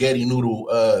spaghetti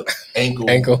noodle ankle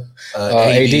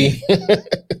AD.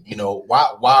 You know,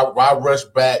 why rush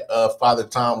back Father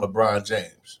Time LeBron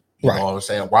James? You know what I'm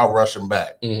saying? Why rush him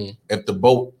back? If the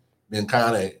boat been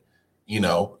kind of, you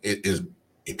know,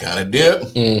 it kind of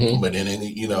dipped, but then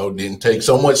it, you know, didn't take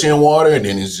so much in water, and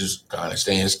then it's just kind of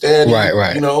staying steady.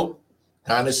 Right. You know,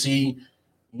 kind of see,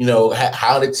 you know,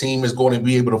 how the team is going to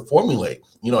be able to formulate.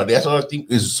 You know, that's what I think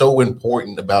is so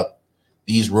important about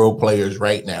these role players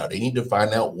right now. They need to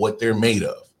find out what they're made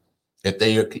of, if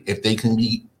they can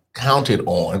be counted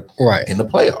on in the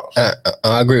playoffs.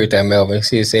 I agree with that, Melvin.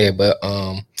 See, said, but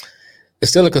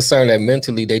it's still a concern that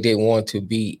mentally they didn't want to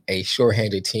be a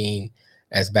shorthanded team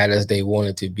as bad as they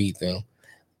wanted to beat them.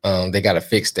 They got to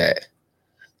fix that.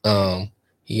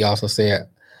 He also said,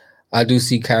 I do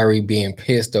see Kyrie being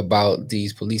pissed about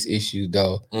these police issues,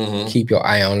 though. Keep your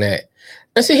eye on that.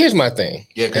 And see, here's my thing.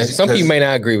 Yeah, and some people may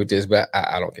not agree with this, but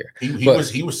I don't care. He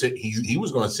was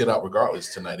going to sit out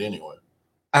regardless tonight anyway.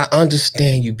 I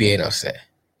understand you being upset.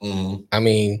 I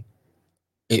mean,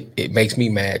 it makes me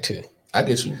mad too. I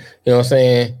get you. You know what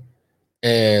I'm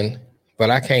saying? But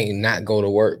I can't not go to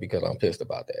work because I'm pissed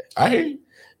about that. I hear you.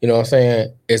 You know what I'm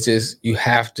saying? It's just, you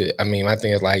have to. I mean, my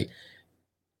thing is like,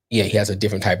 yeah, he has a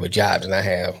different type of job than I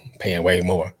have, paying way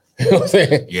more. You know what I'm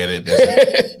saying? Yeah,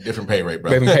 that's a different pay rate,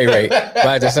 bro. Different pay rate. But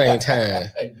at the same time,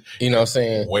 you know what I'm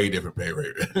saying? Way different pay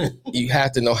rate. You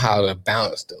have to know how to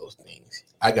balance those things.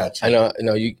 I got you. I know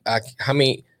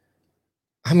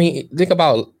I mean, think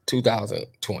about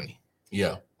 2020.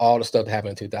 Yeah. All the stuff that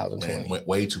happened in 2020. Man, went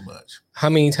way too much. How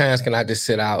many times can I just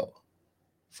sit out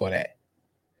for that?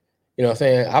 You know what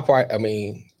I'm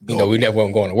saying? We never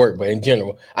were going to work, but in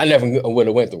general, I never would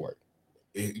have went to work.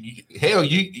 Hell,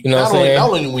 you know not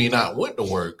only when you not went to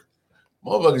work,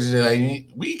 motherfuckers like,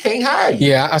 we can't hire you.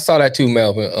 Yeah, I saw that too,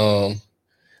 Melvin.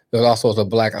 There was also a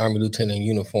black Army lieutenant in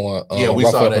uniform. Yeah, we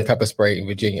saw that. Pepper spray in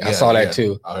Virginia. I saw that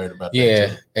too. I heard about that.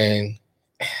 Yeah, and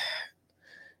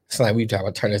it's like we try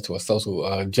to turn this to a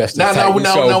social justice. No, we're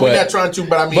not trying to.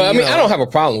 But I mean, I don't have a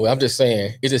problem with it. I'm just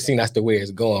saying it just seems that's the way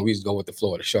it's going. We just go with the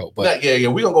flow of the show. But we're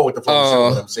gonna go with the flow of the show.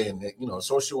 But I'm saying that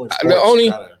social and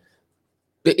sports.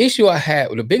 The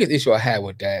biggest issue I had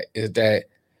with that is that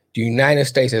the United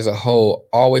States as a whole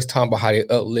always talking about how they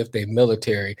uplift their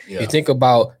military. Yeah. You think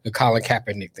about the Colin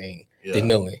Kaepernick thing, the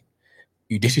kneeling.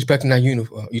 You disrespecting that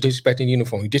uniform. You disrespecting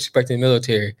uniform. You disrespecting the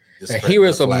military. And here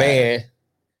is a man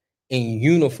in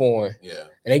uniform,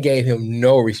 and they gave him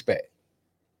no respect.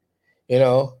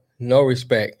 No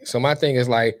respect. So my thing is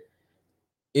like,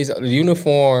 is the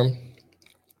uniform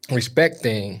respect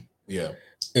thing? Yeah,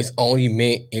 it's only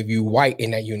meant if you white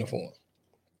in that uniform.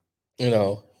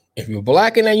 If you're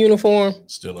black in that uniform,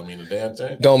 still don't mean a damn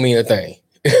thing. Don't mean a thing.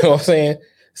 You know what I'm saying?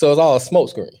 So it's all a smoke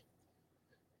screen.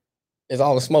 It's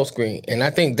all a smoke screen, and I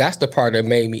think that's the part that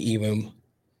made me even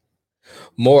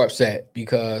more upset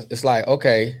because it's like,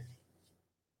 okay.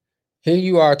 Here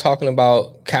you are talking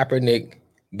about Kaepernick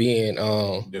being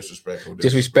disrespectful.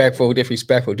 Because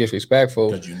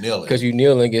you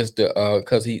kneeling against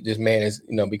the this man is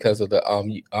because of the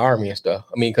army and stuff.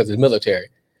 I mean, because it's military.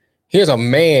 Here's a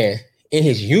man in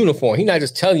his uniform. He's not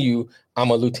just telling you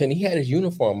I'm a lieutenant. He had his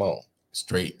uniform on.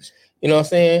 Straight. You know what I'm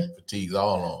saying? Fatigues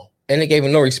all on. And they gave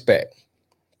him no respect.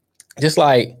 Just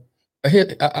like I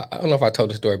don't know if I told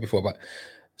the story before, but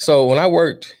so when I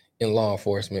worked in law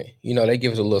enforcement, they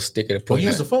give us a little sticker to put.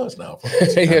 Use the funds now.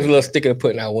 They give us a little sticker to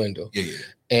put in our window. Yeah.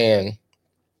 And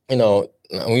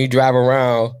when you drive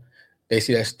around, they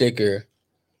see that sticker.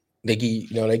 They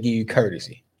give you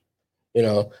courtesy.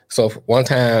 So one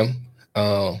time,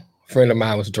 a friend of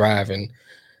mine was driving,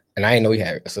 and I didn't know he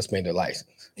had a suspended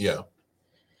license. Yeah.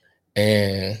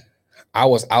 And I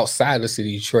was outside the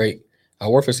city of Detroit. I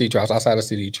worked for Detroit. I was outside the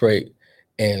city of Detroit,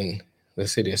 and the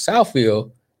city of Southfield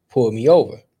pulled me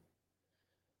over.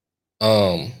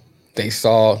 They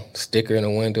saw the sticker in the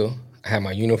window. I had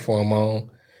my uniform on.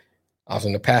 I was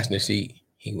in the passenger seat.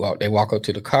 They walk up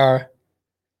to the car,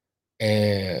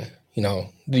 and the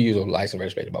usual license,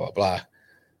 registration, blah blah blah.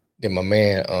 Then my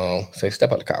man say,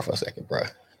 "Step out the car for a second, bro."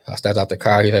 I stepped out the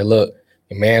car. He said, "Look,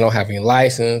 your man don't have any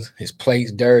license. His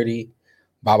plate's dirty.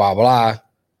 Blah blah blah."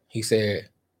 He said,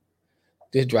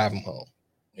 "Just drive him home."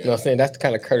 You know what I'm saying? That's the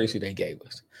kind of courtesy they gave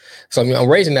us. So I'm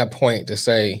raising that point to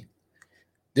say,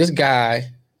 this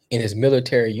guy in his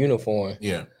military uniform,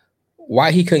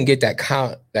 why he couldn't get that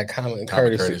common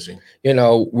courtesy.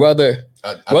 Whether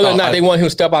or not they want him to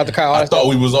step out the car. I thought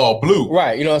we was all blue.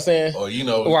 Right, you know what I'm saying? Or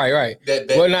right.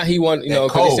 Whether or not he wanted,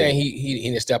 because he's saying he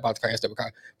didn't step out the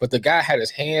car, But the guy had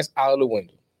his hands out of the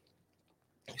window.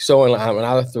 Showing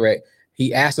another threat.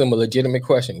 He asked him a legitimate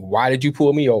question. Why did you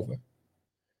pull me over?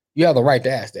 You have the right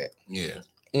to ask that. Yeah.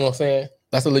 You know what I'm saying?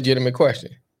 That's a legitimate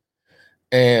question.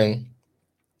 And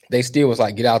they still was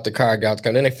like, get out the car.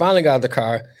 Then they finally got out the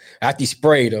car after he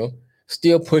sprayed him,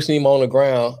 still pushing him on the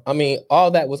ground. I mean, all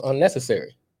that was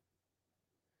unnecessary.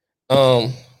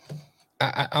 I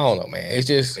don't know, man. It's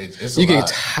just, you get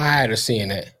tired of seeing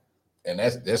that. And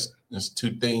that's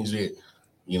two things that,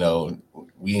 we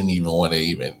didn't even want to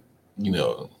even,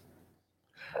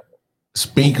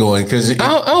 speak on. Because I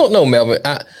don't know, Melvin.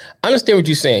 I understand what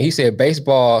you're saying. He said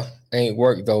baseball ain't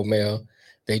work though, Mel.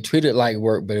 They treat it like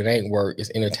work, but it ain't work.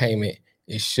 It's entertainment.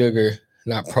 It's sugar,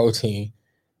 not protein.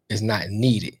 It's not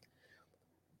needed.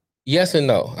 Yes and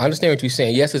no. I understand what you're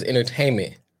saying. Yes, it's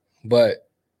entertainment, but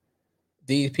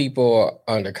these people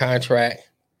are under contract.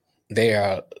 They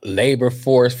are labor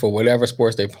force for whatever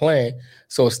sports they're playing.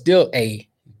 So it's still a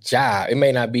job. It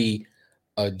may not be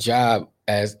a job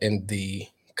as in the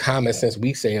common sense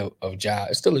we say of job.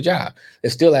 It's still a job.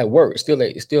 It's still at work.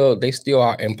 They still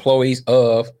are employees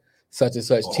of such and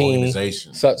such team, such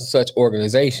and such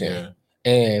organization. Yeah.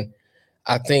 And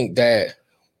I think that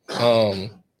let's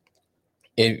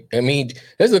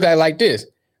look at it like this.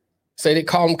 Say they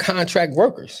call them contract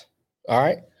workers. All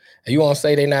right. And you want to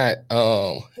say they're not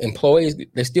employees,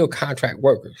 they're still contract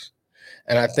workers.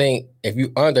 And I think if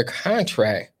you under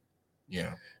contract,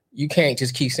 Yeah. You can't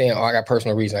just keep saying, "Oh, I got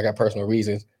personal reasons. I got personal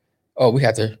reasons." Oh, we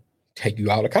have to take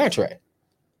you out of contract.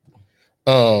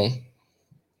 Melvin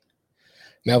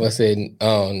said,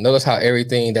 "Notice how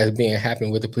everything that's being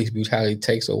happening with the police brutality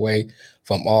takes away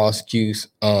from all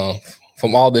the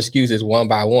excuses one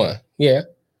by one." Yeah.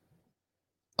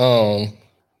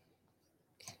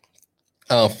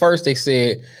 First they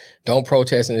said, "Don't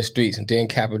protest in the streets," and then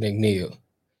Kaepernick kneeled.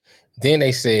 Then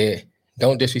they said,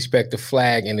 "Don't disrespect the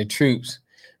flag and the troops."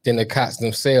 Then the cops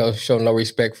themselves show no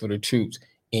respect for the troops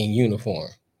in uniform.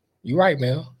 You're right,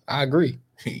 Mel. I agree.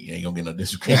 You ain't gonna get no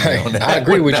disagreement on that. I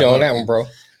agree with you on that one, bro.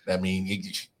 I mean,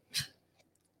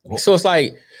 so it's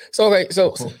like, okay,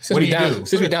 so since what do you down, do?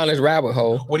 Since we're down this rabbit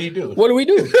hole, what do you do? What do we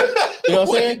do? You know what I'm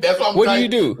saying? That's what I'm what saying.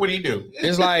 do you do? What do you do?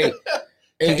 It's like,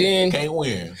 and then can't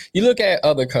win. You look at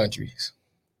other countries.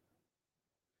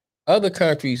 Other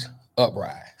countries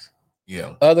uprise.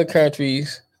 Yeah. Other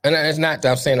countries, and it's not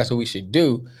that I'm saying that's what we should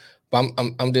do, but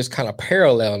I'm just kind of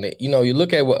paralleling it. You know, you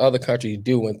look at what other countries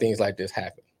do when things like this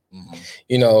happen. Mm-hmm.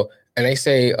 You know, and they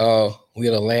say we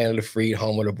are the land of the free,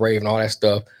 home of the brave, and all that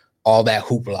stuff, all that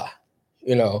hoopla.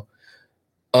 You know,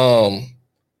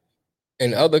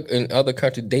 in other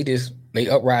countries, they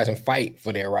uprise and fight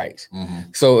for their rights. Mm-hmm.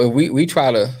 So if we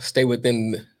try to stay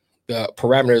within the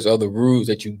parameters of the rules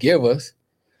that you give us,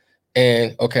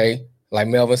 and okay, like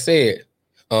Melvin said,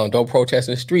 don't protest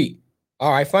in the street.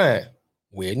 All right, fine.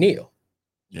 We'll kneel.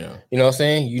 Yeah. You know what I'm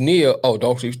saying? You kneel. Oh,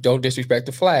 don't disrespect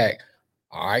the flag.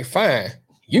 All right, fine.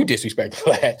 You disrespect the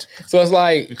flag. So it's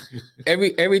like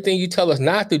everything you tell us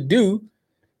not to do,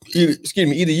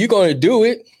 either you're going to do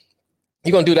it,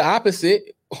 you're going to do the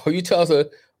opposite, or you tell us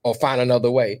or find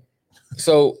another way.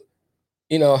 So,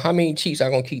 you know, how many cheeks are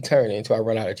going to keep turning until I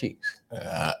run out of cheeks?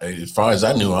 As far as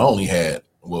I knew, I only had,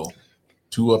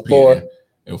 2 up four. Here.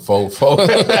 And four in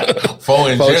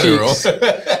general.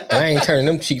 I ain't turning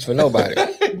them cheeks for nobody.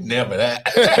 Never that.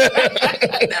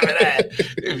 Never that.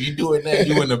 If you do it now,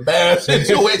 you in the bad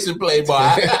situation, playboy.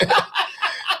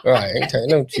 Right, ain't turning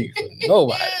them cheeks for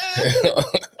nobody.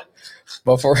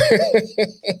 But for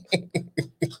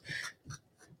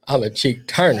I'm a cheek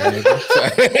turner, nigga.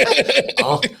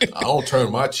 I don't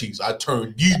turn my cheeks. I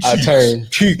turn you cheeks. I turn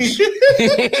cheeks.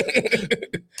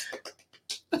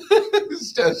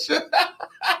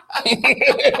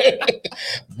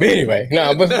 But anyway,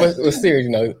 no, but serious, you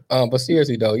know. But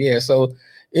seriously though, yeah. So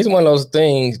it's one of those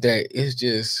things that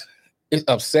it's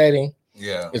upsetting.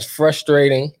 Yeah, it's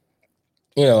frustrating.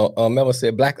 You know, Melvin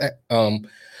said black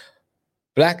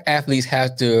athletes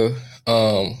have to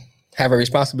have a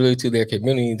responsibility to their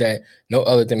community that no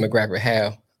other demographic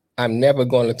have. I'm never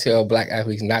going to tell black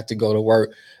athletes not to go to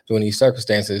work during these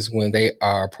circumstances when they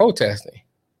are protesting.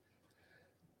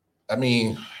 I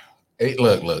mean, hey,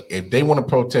 look. If they want to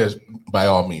protest, by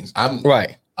all means, I'm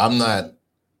not.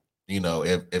 You know,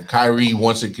 if Kyrie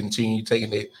wants to continue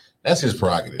taking it, that's his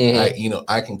prerogative. Mm-hmm.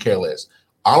 I can care less.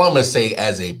 All I'm gonna say,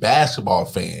 as a basketball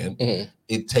fan, mm-hmm.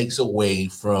 it takes away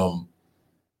from,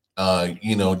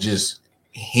 just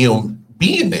him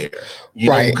being there.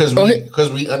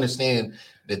 Because we understand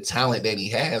the talent that he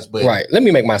has. But let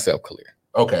me make myself clear.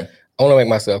 Okay, I want to make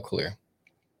myself clear.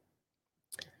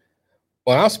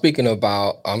 When I'm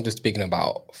just speaking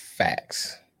about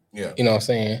facts. Yeah. You know what I'm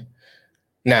saying?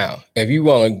 Now, if you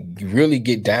want to really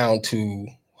get down to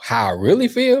how I really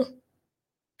feel,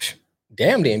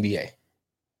 damn the NBA.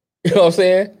 You know what I'm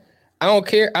saying? I don't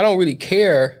care. I don't really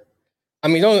care. I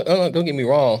mean, don't get me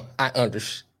wrong.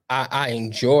 I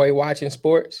enjoy watching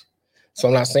sports, so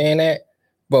I'm not saying that.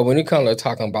 But when it comes to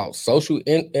talking about social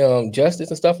justice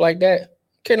and stuff like that, I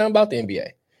care nothing about the NBA.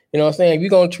 You know what I'm saying? If you're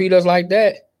gonna treat us like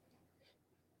that,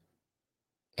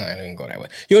 I didn't go that way.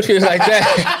 You're gonna treat us like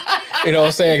that. You know what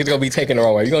I'm saying? It's gonna be taken the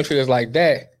wrong way. You're gonna treat us like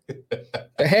that.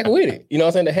 The heck with it. You know what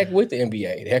I'm saying? The heck with the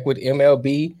NBA. The heck with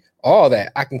MLB. All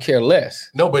that. I can care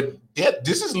less. No, but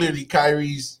this is literally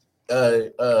Kyrie's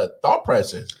thought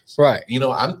process. Right.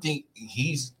 I think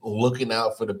he's looking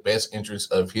out for the best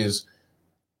interest of his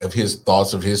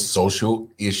thoughts, of his social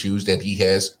issues that he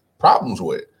has problems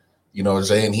with. You know what I'm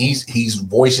saying? He's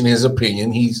voicing his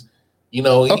opinion. He's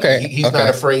not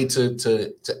afraid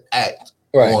to act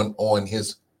on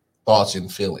his thoughts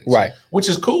and feelings. Right. Which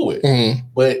is cool with. Mm-hmm.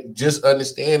 But just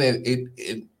understand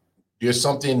it there's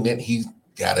something that he's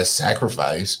got to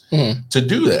sacrifice to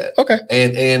do that. Okay.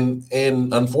 And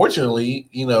unfortunately,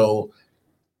 the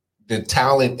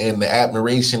talent and the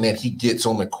admiration that he gets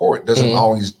on the court doesn't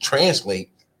always translate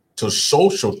to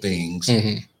social things,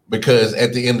 because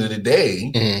at the end of the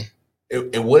day,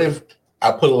 and what if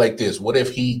I put it like this? What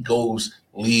if he goes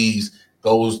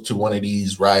to one of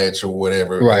these riots or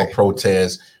whatever, or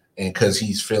protests, and because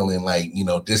he's feeling like,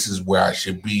 this is where I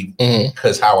should be Mhm.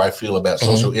 because how I feel about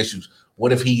social issues.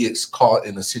 What if he gets caught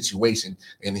in a situation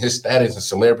and his status as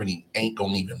celebrity ain't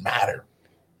gonna even matter?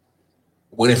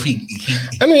 What if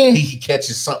he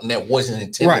catches something that wasn't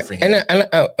intended for him?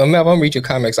 And Mel, I'm reading your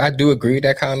comments. I do agree with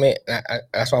that comment.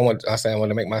 That's why I want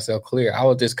to make myself clear. I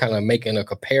was just kind of making a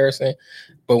comparison,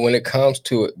 but when it comes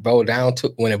to it,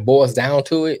 when it boils down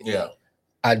to it, yeah,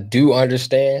 I do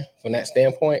understand from that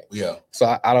standpoint. Yeah.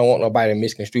 So I don't want nobody to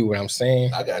misconstrue what I'm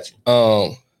saying. I got you.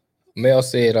 Mel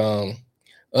said,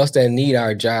 us that need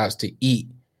our jobs to eat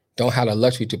don't have the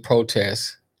luxury to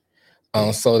protest.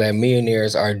 So that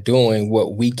millionaires are doing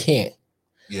what we can't.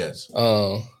 Yes.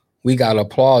 We gotta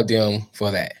applaud them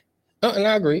for that. And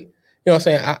I agree. You know what I'm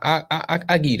saying?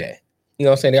 I give you that. You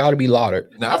know what I'm saying? They ought to be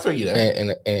lauded. No, I feel you that.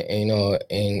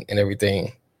 And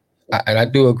everything. And I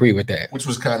do agree with that. Which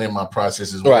was kind of in my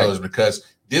process as well, is because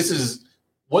this is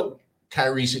what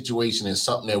Kyrie's situation is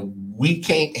something that we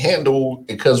can't handle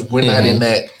because we're not in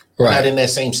that not in that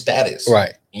same status.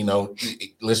 Right.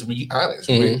 Let's be honest.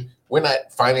 We're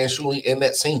not financially in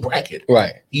that same bracket.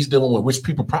 Right. He's dealing with rich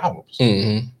people problems.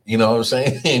 Mm-hmm. You know what I'm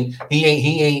saying? And he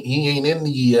ain't in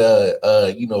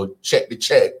the check to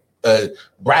check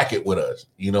bracket with us.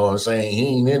 You know what I'm saying? He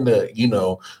ain't in the,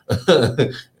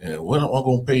 what am I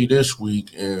gonna pay this week?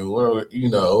 And you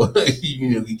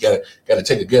gotta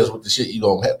take a guess what the shit you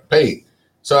gonna have to pay.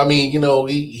 So I mean,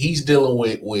 he's dealing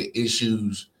with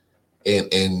issues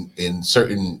and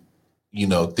certain,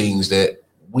 things that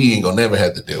we ain't gonna never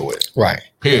have to deal with. Right.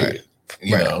 Period.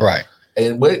 Right.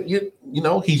 But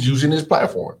he's using his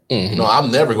platform. Mm-hmm.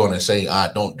 I'm never gonna say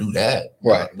don't do that.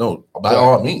 Right. No, by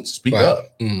all means, speak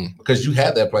up. Mm-hmm. Because you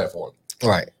have that platform.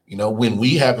 Right. When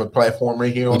we have a platform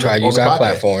right here we try to use our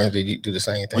platform to do the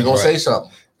same thing. We're gonna say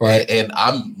something. Right. And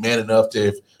I'm man enough to,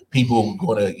 if people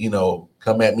gonna,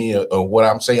 come at me or what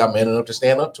I'm saying, I'm man enough to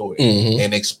stand up to it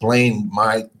and explain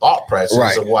my thought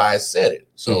process of why I said it.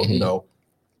 So,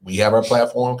 we have our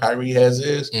platform. Kyrie has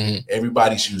his.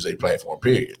 Everybody should use a platform,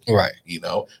 period. Right.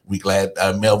 We glad,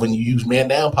 Melvin, you use Man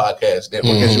Down Podcast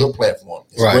Network as your platform.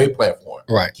 It's a great platform.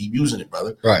 Right. Keep using it,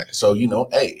 brother. Right. So,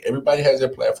 hey, everybody has their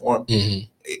platform.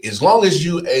 As long as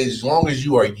you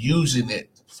are using it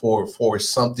for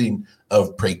something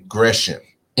of progression.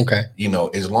 Okay.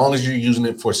 As long as you're using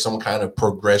it for some kind of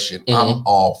progression, I'm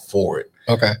all for it.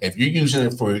 Okay. If you're using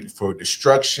it for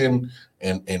destruction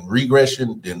and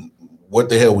regression, then what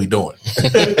the hell we doing?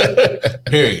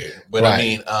 Period. But I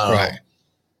mean,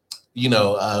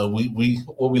 we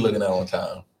what we looking at on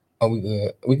time? Oh, we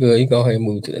good. We good. You go ahead and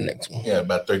move to the next one. Yeah,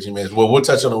 about 13 minutes. Well, we'll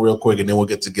touch on it real quick, and then we'll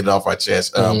get it off our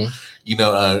chest.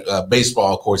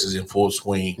 Baseball, of course, is in full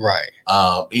swing. Right.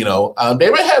 They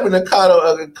were having a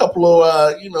couple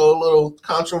of little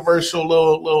controversial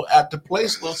little after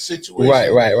place little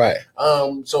situations. Right.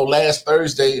 So last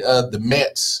Thursday, the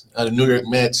Mets, the New York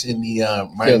Mets, and the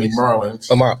Miami Marlins.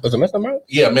 Was it Mets and Marlins?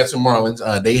 Yeah, Mets and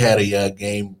Marlins. They had a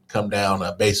game come down,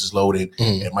 bases loaded,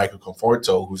 and Michael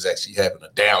Conforto, who's actually having a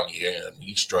down year and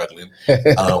he's struggling.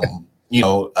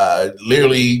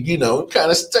 Literally,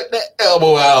 kind of stuck that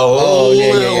elbow out.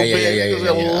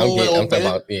 I'm talking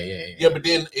about, yeah. But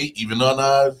then even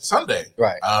on Sunday,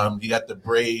 right? You got the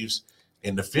Braves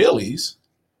and the Phillies.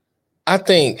 I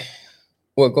think.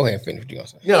 Well, go ahead and finish what you're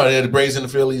The saying. Braves and the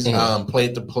Phillies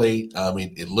played the plate. I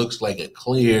mean, it looks like a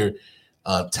clear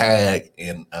tag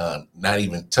and not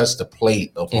even touched the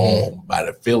plate of home by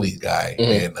the Phillies guy,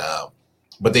 and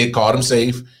but they called him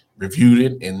safe. Reviewed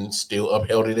it and still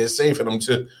upheld it as safe for them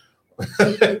to.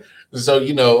 So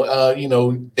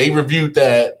they reviewed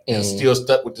that and still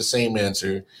stuck with the same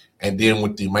answer. And then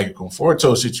with the Michael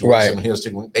Conforto situation,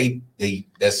 they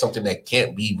that's something that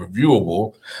can't be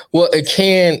reviewable. Well, it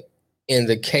can in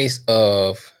the case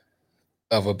of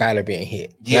a batter being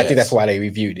hit. Yes. I think that's why they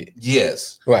reviewed it.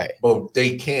 Yes. Right. But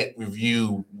they can't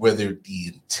review whether the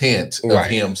intent of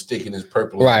him sticking his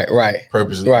purpose,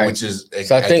 which is, I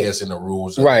guess, in the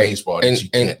rules of baseball, that you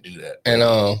can't do that. And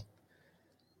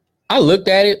I looked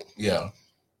at it. Yeah.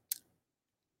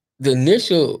 The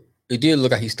initial, it did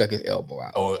look like he stuck his elbow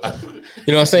out. Oh, you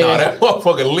know what I'm saying? No, that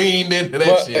motherfucker leaned into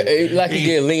that shit. Like he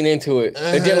did lean into it.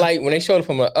 And then, like, when they showed it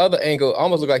from the other angle,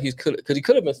 almost looked like he could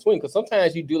have been swinging. Because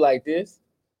sometimes you do like this.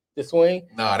 The swing?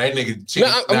 Nah, that nigga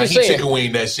chicken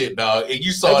winged that shit, dog. And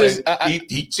you saw he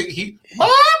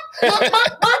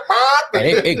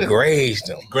it grazed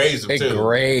him. It grazed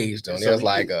him. It was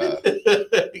like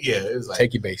it was like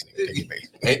take your base,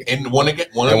 nigga. And won a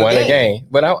game.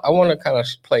 But I want to kind of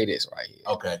play this right here.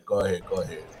 Okay, go ahead.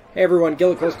 Hey everyone,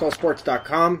 Gil at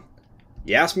CoastGolfSports.com.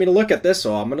 You asked me to look at this,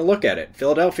 so I'm going to look at it.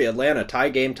 Philadelphia, Atlanta, tie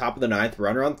game, top of the ninth,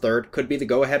 runner on third. Could be the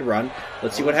go-ahead run.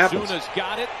 Let's see what happens. Ozuna's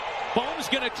got it. Bohm's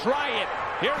going to try it.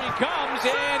 Here he comes,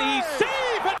 and he's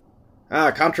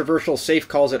safe. Controversial safe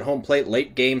calls at home plate,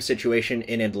 late game situation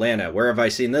in Atlanta. Where have I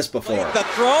seen this before? The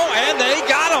throw, and they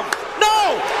got him.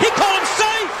 No! He called him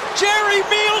safe! Jerry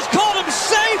Meals called him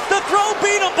safe! The throw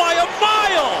beat him by a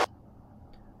mile!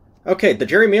 Okay, the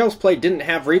Jerry Meals play didn't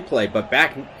have replay, but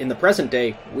back in the present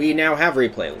day, we now have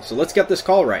replay. So let's get this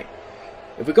call right.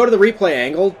 If we go to the replay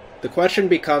angle, the question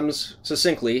becomes,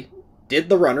 succinctly, did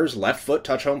the runner's left foot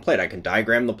touch home plate? I can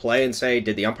diagram the play and say,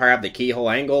 did the umpire have the keyhole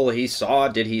angle he saw?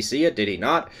 Did he see it? Did he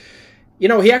not? You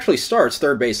know, he actually starts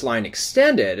third base line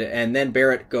extended, and then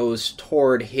Barrett goes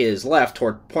toward his left,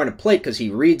 toward point of plate, because he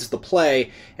reads the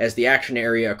play as the action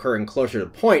area occurring closer to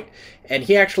the point, and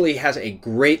he actually has a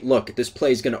great look. This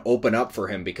play is going to open up for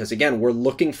him, because again, we're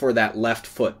looking for that left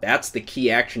foot. That's the key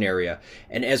action area,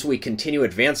 and as we continue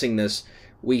advancing this,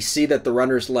 we see that the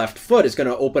runner's left foot is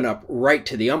going to open up right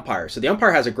to the umpire. So the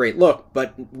umpire has a great look,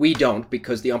 but we don't,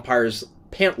 because the umpire's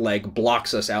pant leg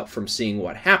blocks us out from seeing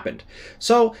what happened.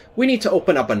 So we need to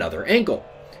open up another angle.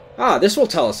 This will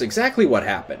tell us exactly what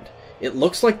happened. It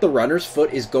looks like the runner's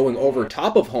foot is going over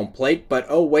top of home plate, but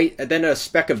oh wait, and then a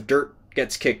speck of dirt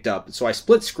gets kicked up. So I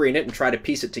split screen it and try to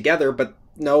piece it together, but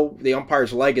no, the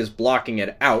umpire's leg is blocking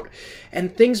it out,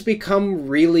 and things become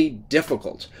really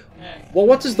difficult. Well,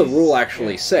 what does the rule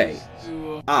actually say?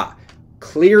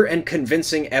 Clear and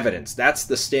convincing evidence. That's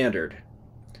the standard.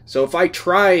 So if I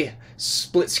try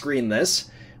split screen this,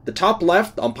 the top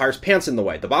left, the umpire's pants in the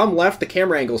way. The bottom left, the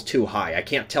camera angle's too high. I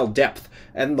can't tell depth.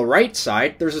 And the right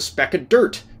side, there's a speck of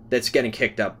dirt that's getting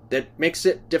kicked up that makes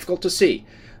it difficult to see.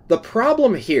 The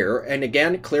problem here, and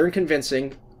again, clear and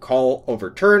convincing, call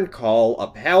overturned, call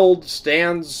upheld,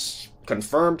 stands,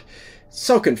 confirmed.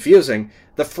 So confusing.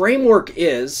 The framework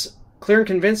is clear and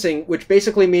convincing, which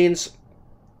basically means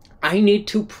I need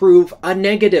to prove a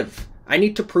negative. I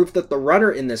need to prove that the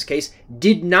runner, in this case,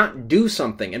 did not do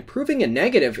something. And proving a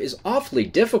negative is awfully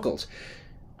difficult.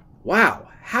 Wow,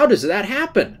 how does that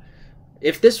happen?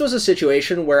 If this was a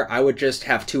situation where I would just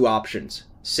have two options,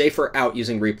 safe or out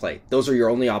using replay, those are your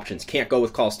only options, can't go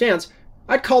with call stands,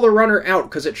 I'd call the runner out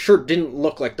because it sure didn't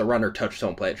look like the runner touched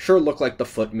home plate. It sure looked like the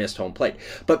foot missed home plate.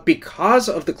 But because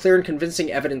of the clear and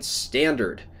convincing evidence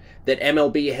standard that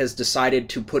MLB has decided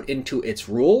to put into its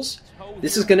rules,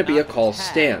 this is going to be a call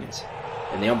stands.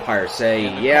 And the umpires say,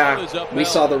 yeah, we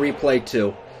saw the replay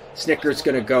too. Snitker's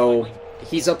going to go.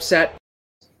 He's upset.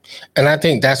 And I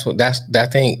think I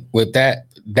think with that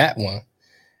one,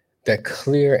 that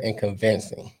clear and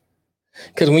convincing.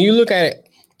 Because when you look at it,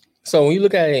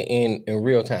 in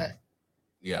real time,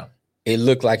 yeah, it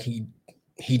looked like he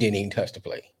didn't even touch the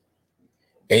plate.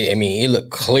 I mean, it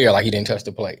looked clear like he didn't touch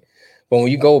the plate. But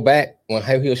when you go back, when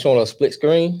he was showing us split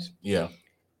screens, yeah,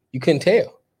 you couldn't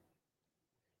tell.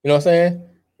 You know what I'm saying?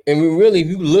 And if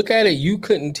you look at it, you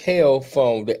couldn't tell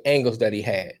from the angles that he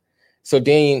had. So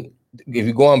then, if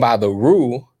you're going by the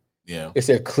rule, it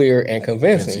said clear and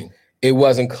convincing. It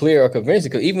wasn't clear or convincing,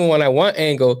 because even when at one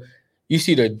angle, you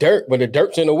see the dirt, but the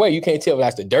dirt's in the way. You can't tell if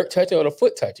that's the dirt touching or the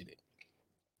foot touching it.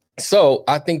 So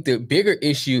I think the bigger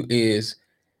issue is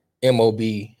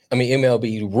MLB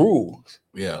rules.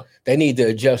 Yeah. They need to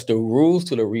adjust the rules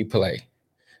to the replay,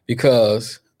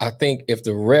 because I think if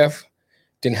the ref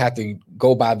didn't have to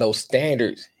go by those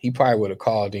standards, he probably would have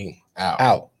called him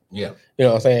out. Yeah. You know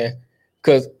what I'm saying?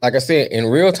 Because, like I said, in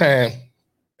real time,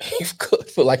 he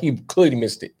felt like he clearly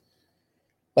missed it.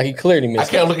 Like he clearly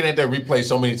missed it. I kept looking at that replay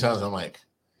so many times. I'm like,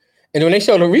 and when they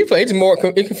show the replay,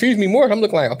 it confused me more. I'm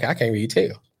looking like, okay, I can't really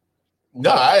tell.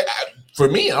 No, for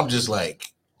me, I'm just like,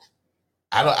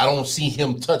 I don't see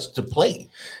him touch the plate.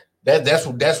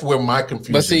 That's where my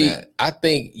confusion. But see, I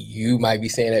think you might be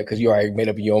saying that because you already made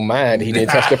up in your mind that he didn't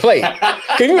touch the plate.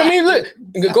 Can you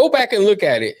look? Go back and look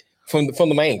at it from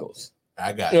the angles.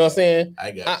 I got you. Know what I'm saying?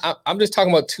 I got. I'm just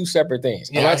talking about two separate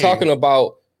things. I'm not talking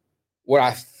about what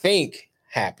I think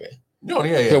happened. No,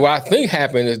 yeah. So what I think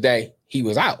happened is that he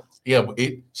was out. Yeah, but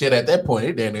at that point,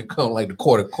 it didn't come like the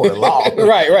quarter law.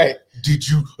 Right. Did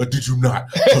you or did you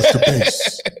not touch the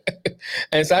base?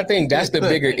 And so I think that's the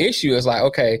bigger issue. It's like,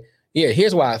 okay, yeah,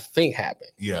 here's what I think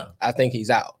happened. Yeah. I think he's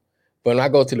out. But when I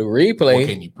go to the replay, what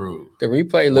can you prove? The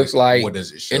replay looks like what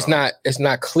does it show? It's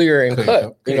not clear and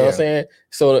cut. You know what I'm saying?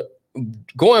 So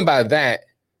going by that,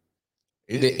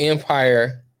 the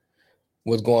Empire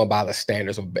was going by the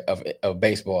standards of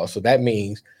baseball. So that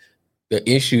means the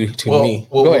issue to me.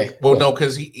 Go ahead. Well, no,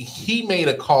 because he made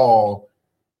a call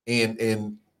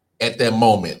and at that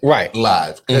moment, Right.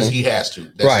 live, because he has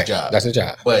to. That's his job. That's his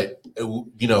job. But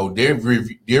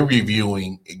they're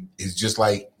reviewing is just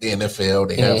like the NFL.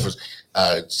 They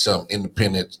have some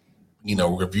independent,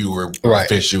 reviewer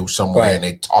official somewhere, and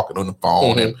they talking on the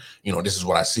phone, and this is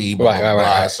what I see. Blah, blah,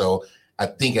 blah. So I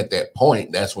think at that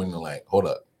point, that's when they're like, hold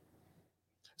up,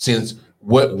 since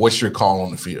what's your call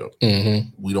on the field?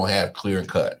 We don't have clear and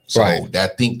cut. So I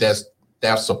think that's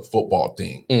a football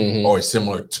thing, or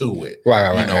similar to it.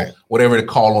 Right. Whatever the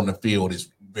call on the field is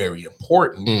very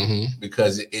important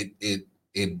because it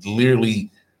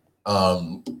literally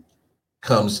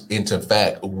comes into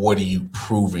fact. What are you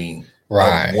proving?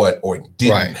 Of what or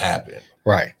didn't happen?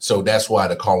 Right. So that's why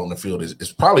the call on the field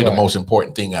is probably the most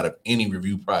important thing out of any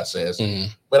review process.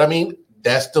 But I mean,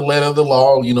 that's the letter of the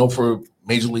law, for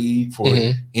Major League, for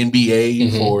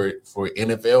NBA, for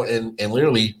NFL, and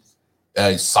literally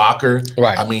soccer.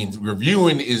 Right. I mean,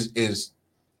 reviewing is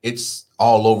it's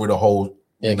all over the whole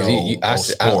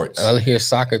sports. I hear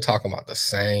soccer talking about the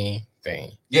same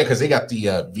thing. Yeah, because they got the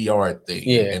VR thing.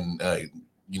 Yeah, and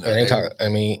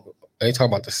they talk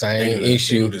about the same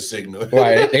issue.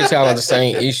 Right. They talk about the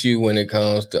same issue when it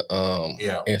comes to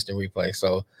instant replay.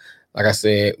 So, like I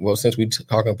said, well, since we're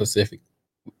talking Pacific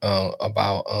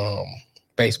about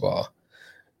baseball,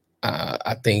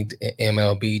 I think the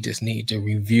MLB just need to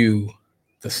review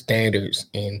the standards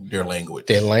in their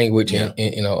language, and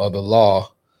of the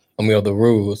law, of the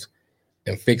rules,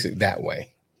 and fix it that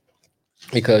way.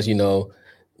 Because you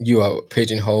are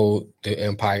pigeonholed the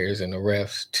umpires and the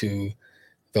refs to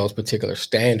those particular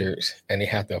standards, and they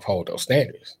have to uphold those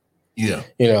standards. Yeah.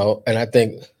 And I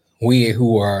think we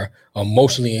who are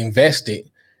emotionally invested,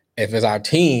 if it's our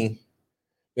team,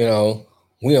 we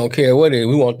don't care what it is.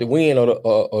 We want the win or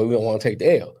we don't want to take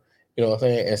the L. You know what I'm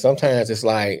saying? And sometimes it's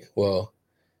like, well,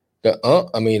 the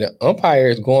umpire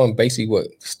is going basically what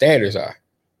standards are.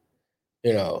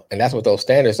 And that's what those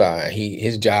standards are.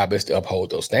 His job is to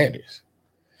uphold those standards.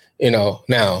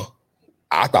 Now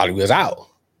I thought he was out.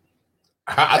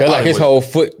 Like his whole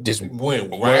foot just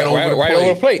went right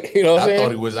over the plate. You know what I'm saying? I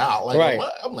thought he was out. Like,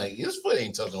 what? I'm like, his foot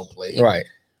ain't touching no plate. Right.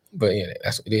 But it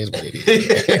is what it is.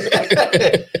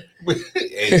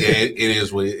 it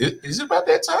is what it is. Is it about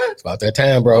that time? It's about that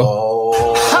time, bro.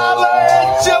 Oh. Holla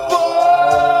at your boy.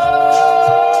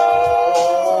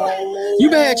 You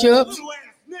bad, Chubbs.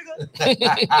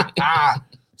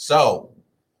 So,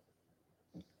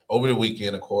 over the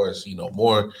weekend, of course,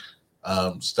 more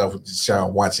stuff with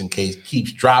Deshaun Watson case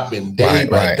keeps dropping day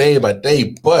by day. But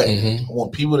I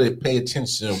want people to pay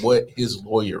attention to what his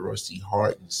lawyer, Rusty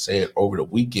Hardin, said over the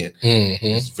weekend.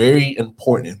 It's very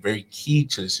important and very key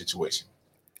to the situation.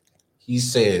 He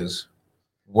says,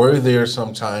 were there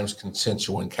sometimes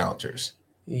consensual encounters?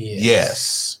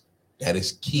 Yes. That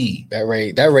is key. That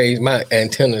raised my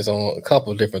antennas on a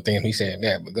couple of different things. He said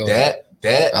that, but go ahead.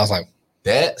 I was like,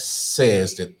 that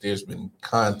says that there's been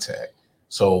contact.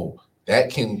 So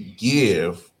that can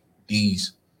give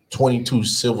these 22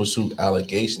 civil suit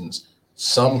allegations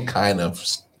some kind of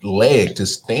leg to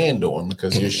stand on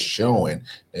because they're showing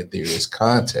that there is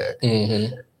contact.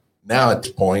 Now at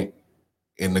the point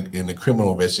in the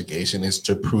criminal investigation is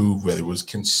to prove whether it was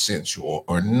consensual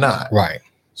or not. Right.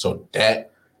 So that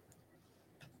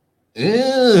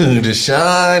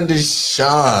Deshaun.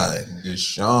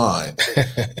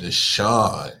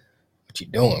 What you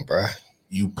doing, bro?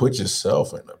 You put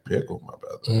yourself in a pickle, my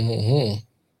brother.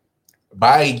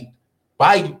 By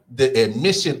the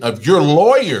admission of your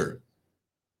lawyer,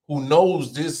 who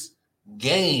knows this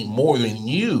game more than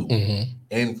you,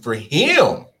 and for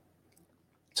him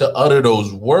to utter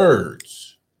those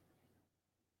words,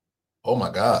 oh my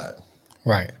God!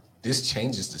 Right. This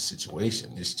changes the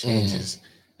situation. This changes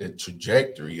the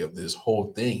trajectory of this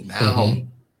whole thing. Now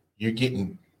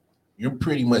you're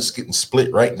pretty much getting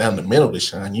split right down the middle,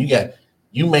 Deshaun.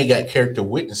 You may got character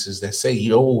witnesses that say,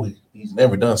 he's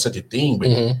never done such a thing, but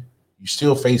you're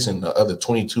still facing the other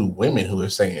 22 women who are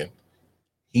saying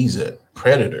he's a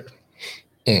predator.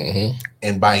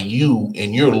 And by you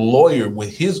and your lawyer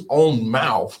with his own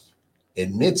mouth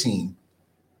admitting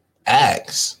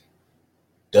acts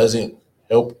doesn't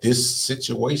help this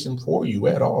situation for you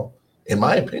at all. In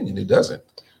my opinion, it doesn't.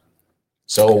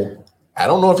 So I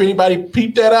don't know if anybody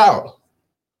peeped that out.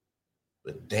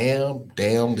 But damn,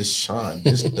 Deshaun,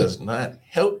 this does not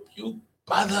help you,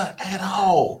 brother, at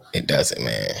all. It doesn't,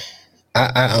 man.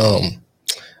 I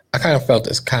kind of felt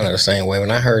this kind of the same way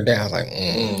when I heard that. I was like,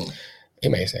 he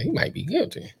may say he might be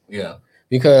guilty. Yeah.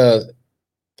 Because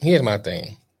here's my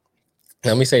thing.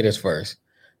 Let me say this first.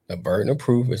 The burden of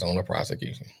proof is on the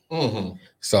prosecution.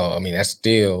 So, I mean, that's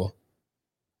still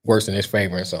worse in his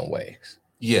favor in some ways.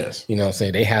 Yes. You know what I'm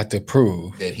saying? They have to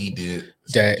prove That he did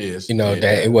that, this,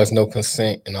 that it was no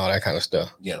consent and all that kind of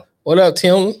stuff. Yeah. What up,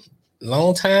 Tim?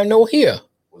 Long time no here.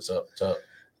 What's up? What's up?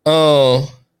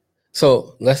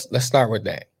 So let's start with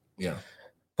that. Yeah.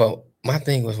 But my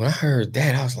thing was when I heard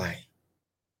that, I was like,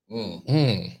 you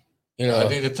know, I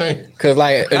did the thing. Because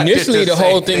like initially the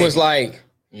whole thing was like,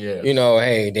 yeah, you know,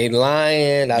 hey, they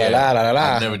lying, da da da da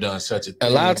da. I've never done such a thing.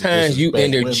 A lot of times you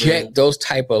interject those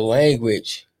type of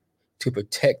language to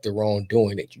protect the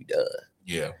wrongdoing that you done.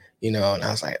 Yeah. You know, and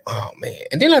I was like, oh man.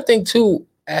 And then I think too,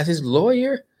 as his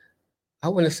lawyer, I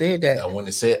wouldn't have said that. I wouldn't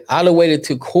have said. I'd have waited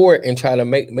to court and try to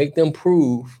make them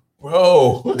prove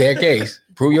their case.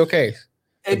 Prove your case.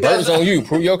 The burden's on you.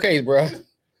 Prove your case, bro. You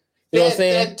know what I'm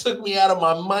saying? That took me out of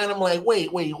my mind. I'm like, wait.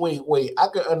 I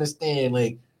could understand,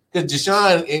 like, because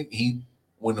Deshaun,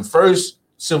 when the first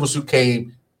civil suit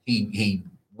came, he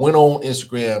went on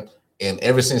Instagram, and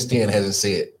ever since then hasn't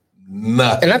said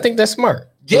nothing. And I think that's smart.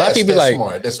 Yes, a lot of people that's like,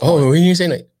 smart. That's smart. Oh, he didn't say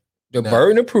that. The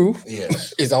burden of proof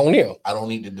is on him. I don't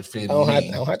need to defend. I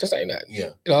don't have to say that. Yeah.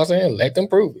 You know what I'm saying? Let them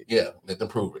prove it. Yeah, let them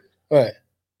prove it. Right.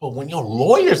 But when your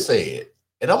lawyer said,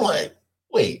 and I'm like,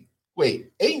 wait,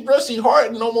 ain't Rusty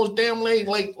Harden almost damn like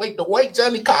the white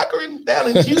Johnny Cochran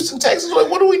down in Houston, Texas? Like,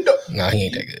 what are we doing? No, he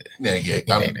ain't that good.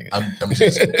 Yeah, I'm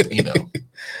just, you know,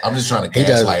 I'm just trying to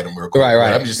gaslight him real quick.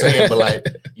 Right. I'm just saying, but like,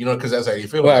 you know, because that's how you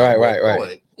feel. Right.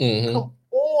 Like, come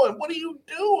on, what are you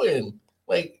doing?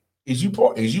 Like, is you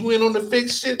in on the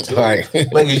fix shit too? Right.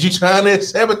 Like, is you trying to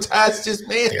sabotage this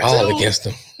man? They're all against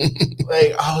him.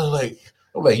 Like, I'm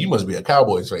like, you must be a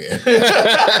Cowboys fan.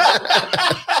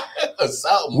 Or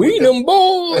something. We them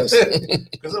boys.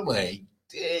 Because I'm like,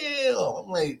 damn. I'm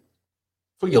like,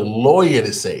 for your lawyer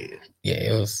to say it.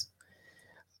 Yeah, it was.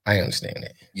 I understand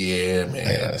that. Yeah, man.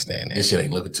 I understand that. This shit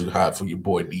ain't looking too hot for your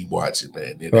boy D watching,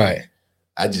 man. Right.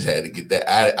 I just had to get that.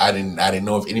 I didn't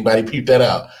know if anybody peeped that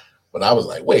out, but I was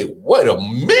like, wait a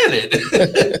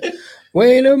minute.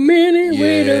 Wait a minute.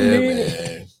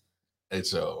 Man. And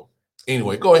so,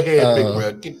 anyway, go ahead, big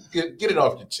bro. Get it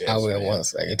off your chest. I will one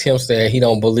second. Tim said he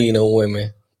don't believe in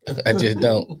women. I just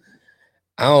don't.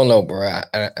 I don't know, bro.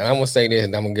 And I'm gonna say this,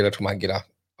 and I'm gonna get up to my get off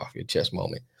your chest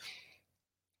moment.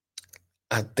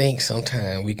 I think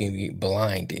sometimes we can be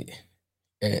blinded,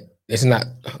 and it's not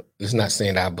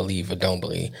saying that I believe or don't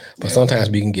believe, but sometimes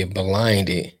we can get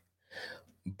blinded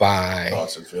by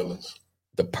thoughts and feelings,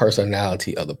 the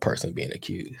personality of the person being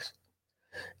accused,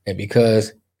 and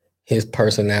because his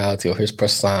personality or his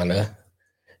persona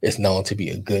is known to be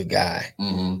a good guy,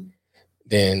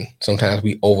 then sometimes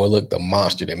we overlook the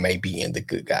monster that may be in the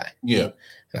good guy. Yeah.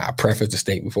 And I preface the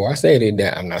state before I said it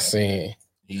that I'm not saying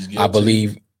I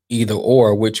believe either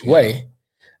or which way.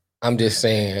 I'm just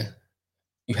saying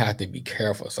you have to be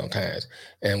careful sometimes.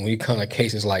 And when you come to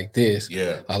cases like this,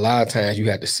 a lot of times you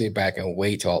have to sit back and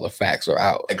wait till all the facts are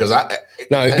out. Because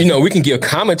we can give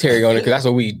commentary on it because that's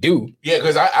what we do. Yeah,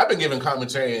 because I've been giving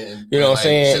commentary, and you know what I'm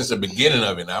saying, since the beginning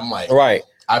of it. And I'm like, right.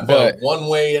 I felt one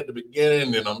way at the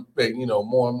beginning, and I'm,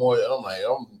 more and more. I'm like,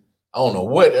 I don't know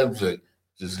what.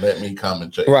 Just let me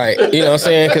commentate. Right. You know what I'm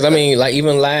saying? Because I mean, like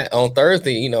even on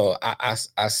Thursday, I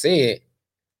said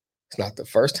it's not the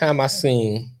first time I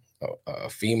seen a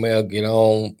female get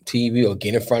on TV or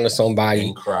get in front of somebody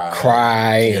and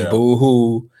cry and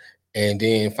boo-hoo, and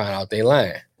then find out they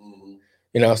lying.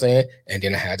 You know what I'm saying? And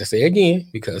then I had to say again,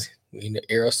 because in the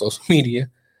era of social media,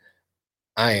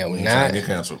 I am not get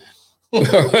canceled.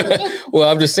 Well,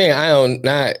 I'm just saying I am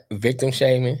not victim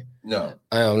shaming. No,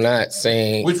 I am not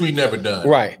saying, which we never done.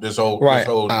 Right. This whole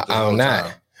I'm not.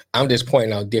 Time. I'm just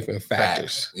pointing out different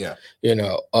factors. Yeah.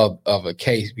 Of a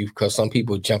case, because some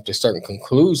people jump to certain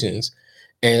conclusions,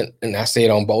 and I say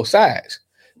it on both sides.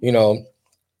 On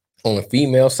the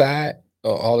female side,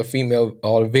 all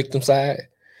the victim side,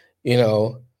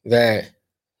 that,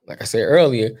 like I said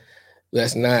earlier,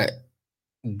 let's not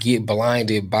get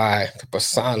blinded by the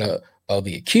persona of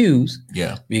the accused.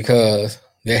 Yeah. Because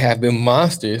there have been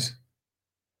monsters,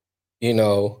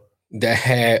 that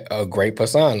had a great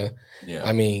persona. Yeah.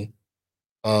 I mean,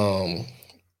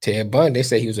 Ted Bundy, they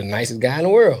say he was the nicest guy in the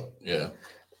world. Yeah.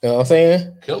 You know what I'm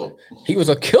saying? Killer. He was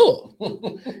a killer.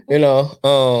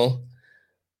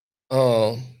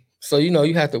 So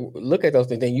you have to look at those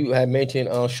things. Then you had mentioned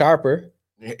Sharper.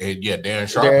 Yeah, Darren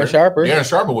Sharper. Darren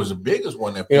Sharper was the biggest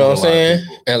one that, you know what I'm saying?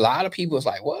 And a lot of people was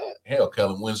like, what? Hell,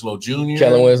 Kellen Winslow Jr.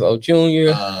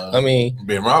 I mean,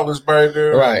 Ben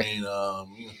Roethlisberger. Right. I mean,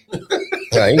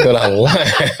 you go down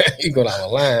the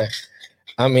line.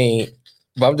 I mean,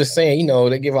 but I'm just saying,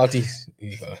 they give out these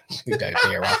that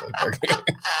Darren Roethlisberger.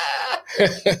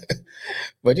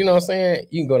 But you know what I'm saying?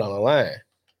 You can go down the line.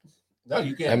 No,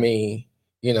 you can't. I mean,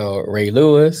 Ray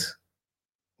Lewis.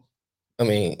 I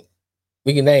mean,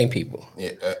 we can name people.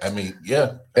 Yeah, I mean,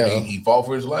 he fought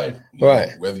for his life.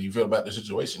 Right. Whether you feel about the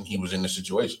situation, he was in the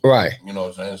situation. Right. You know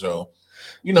what I'm saying? So,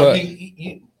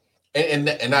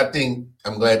 and I think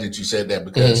I'm glad that you said that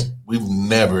because we've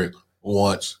never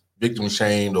once victim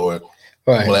shamed or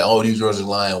like, oh, these girls are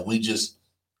lying. We just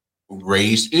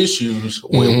raised issues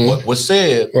with what was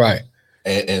said. Right.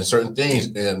 And certain things.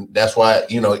 And that's why,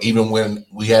 even when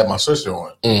we had my sister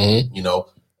on,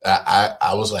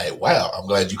 I was like, wow, I'm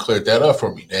glad you cleared that up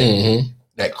for me.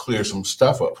 That cleared some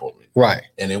stuff up for me. Right.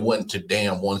 And it wasn't to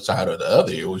damn one side or the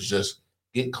other. It was just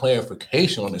get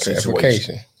clarification on the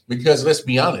situation. Because let's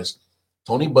be honest,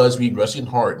 Tony Busby, Rusty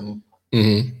Harden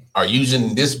are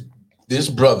using this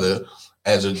brother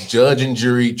as a judge and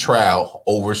jury trial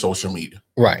over social media.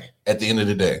 Right. At the end of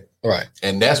the day. Right.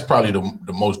 And that's probably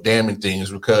the most damning thing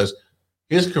is because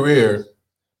his career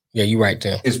you're right,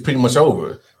 Tim. Is pretty much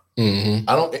over. And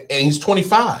he's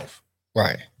 25.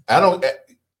 Right.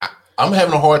 I'm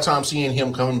having a hard time seeing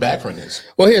him coming back from this.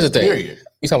 Well, here's the thing. Period.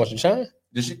 You talking about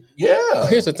Deshaun? Yeah. Well,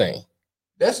 here's the thing.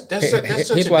 That's such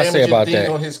a what I say about thing that.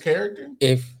 On his character.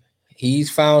 If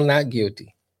he's found not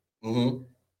guilty,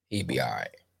 he'd be all right.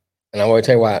 And I'm going to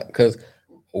tell you why. Because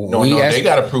they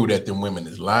got to prove that them women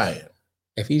is lying.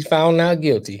 If he's found not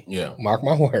guilty, mark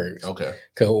my words. Okay.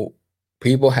 Because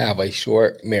people have a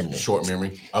short memory. Short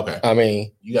memory. Okay. I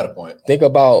mean, you got a point. Think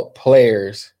about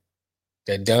players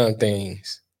that done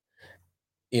things,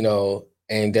 and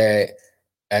that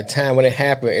at time when it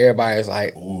happened, everybody's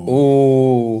like,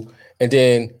 ooh. And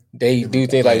then they do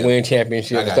things like win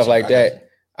championships and stuff like that.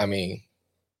 I mean,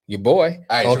 your boy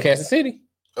on Kansas City.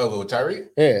 Oh, Tyreek?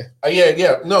 Yeah.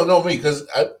 Yeah. No, me, because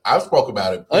I've spoke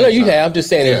about it. I know you have. I'm just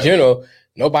saying in general,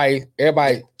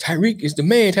 everybody, Tyreek is the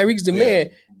man. Tyreek's the man.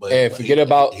 And forget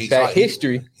about that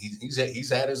history.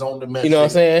 He's had his own domestic you know what I'm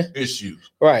saying?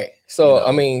 issues. Right. So,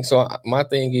 I mean, my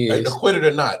thing is. Acquitted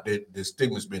or not, the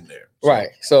stigma's been there. So. Right.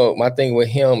 So, my thing with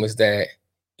him is that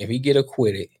if he get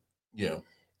acquitted,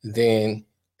 then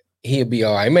he'll be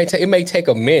all right. It may take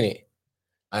a minute.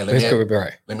 Let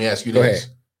me ask you this. Go ahead.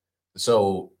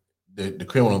 So, the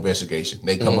criminal investigation,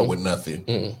 they come up with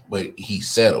nothing, but he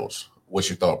settles. What's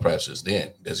your thought process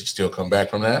then? Does he still come back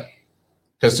from that?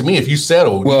 Because to me, if you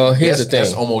settle, here's the thing.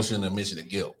 That's almost an admission of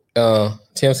guilt.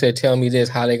 Tim said, tell me this,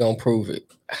 how they going to prove it?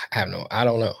 I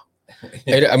don't know.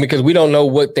 I mean, because we don't know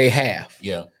what they have.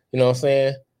 Yeah. You know what I'm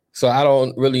saying? So I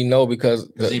don't really know because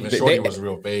even Shorty was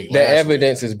real vague. The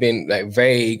evidence has been like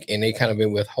vague and they kind of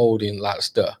been withholding a lot of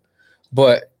stuff.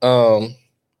 But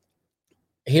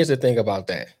here's the thing about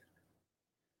that.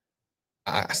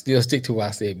 I still stick to what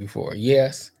I said before.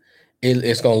 Yes,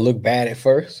 it's going to look bad at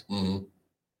first.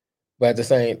 But at the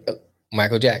same,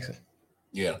 Michael Jackson.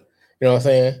 Yeah. You know what I'm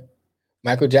saying?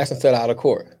 Michael Jackson settled out of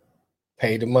court,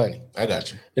 paid the money. I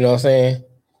got you. You know what I'm saying?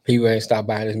 People ain't stopped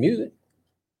buying his music.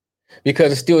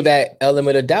 Because it's still that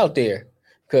element of doubt there.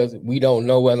 Because we don't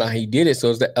know whether or not he did it. So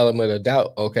it's the element of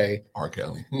doubt. Okay. R.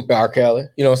 Kelly. R. Kelly.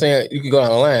 You know what I'm saying? You can go down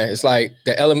the line. It's like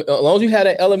the element, as long as you have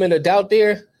that element of doubt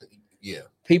there,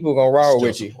 people are gonna roll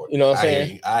with you. You know what I'm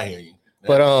saying? I hear you.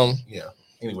 But yeah.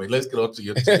 Anyway, let's get on to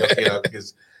your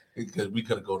because we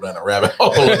could go down a rabbit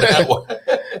hole in that one.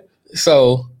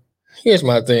 So here's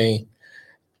my thing,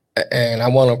 and I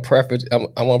want to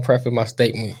preface my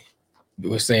statement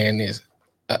with saying this.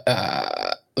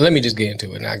 Let me just get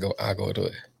into it, and I'll go to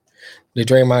it. The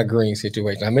Draymond Green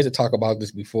situation. I meant to talk about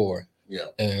this before. Yeah.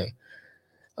 And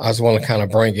I just want to kind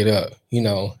of bring it up.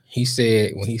 He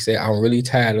said I'm really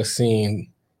tired of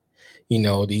seeing,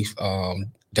 these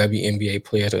WNBA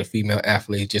players or the female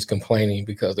athletes just complaining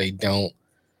because they're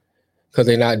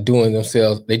not doing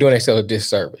themselves, they're doing themselves a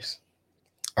disservice.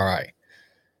 All right.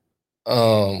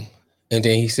 And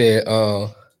then he said,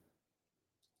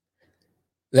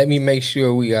 let me make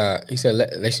sure he said,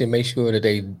 they should make sure that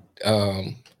they,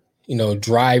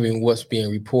 driving what's being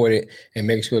reported and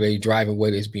make sure they driving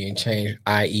what is being changed,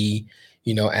 i.e.,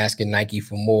 asking Nike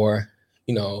for more,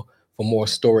 for more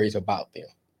stories about them.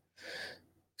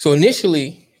 So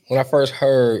initially, when I first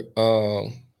heard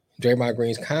Draymond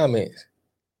Green's comments,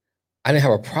 I didn't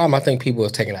have a problem. I think people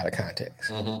was taken out of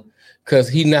context because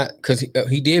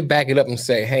he did back it up and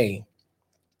say, "Hey,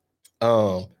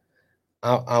 I'm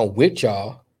with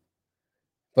y'all,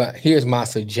 but here's my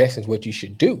suggestions. What you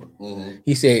should do."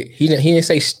 He said he didn't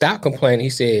say stop complaining.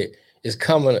 He said it's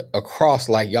coming across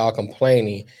like y'all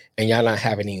complaining and y'all not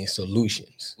having any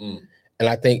solutions. And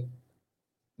I think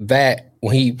that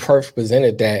when he first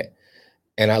presented that,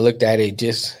 and I looked at it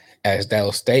just as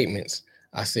those statements,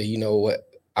 I said, you know what?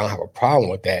 I don't have a problem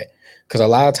with that because a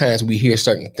lot of times we hear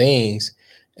certain things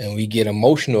and we get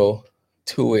emotional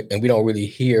to it, and we don't really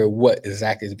hear what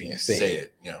exactly is being said.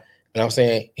 Yeah. And I'm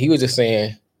saying he was just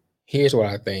saying, here's what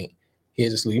I think.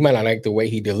 Here's the solution. You might not like the way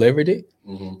he delivered it.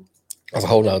 Mm-hmm. That's a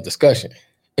whole nother discussion.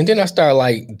 And then I started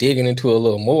like digging into it a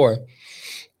little more.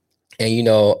 And you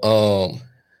know,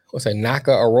 what's that?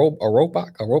 Naka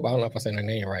Arobak? I don't know if I said her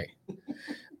name right.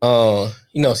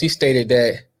 You know, she stated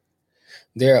that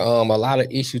there are a lot of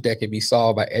issues that can be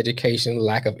solved by education,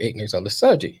 lack of ignorance of the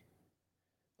subject.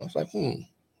 I was like, you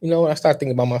know, I started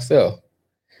thinking about myself.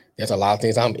 There's a lot of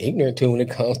things I'm ignorant to when it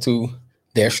comes to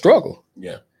their struggle.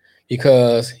 Yeah.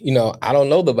 Because, you know, I don't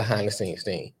know the behind the scenes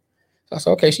thing. So I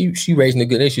said, okay, she raising a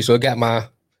good issue. So it got my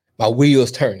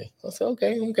wheels turning. I said,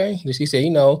 okay. And she said, you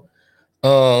know,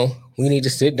 we need to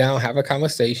sit down, have a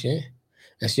conversation.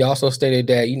 And she also stated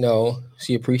that, you know,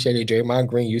 she appreciated Draymond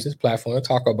Green using his platform to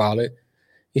talk about it.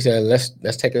 He said,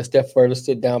 let's take it a step further,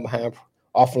 sit down behind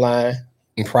offline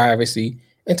in privacy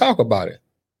and talk about it.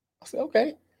 I said,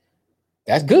 okay,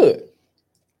 that's good.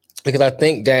 Because I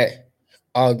think that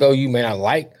although you may not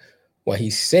like what he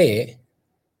said,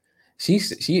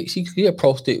 she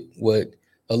approached it with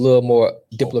a little more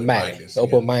diplomatic,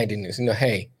 open-mindedness. You know,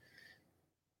 hey,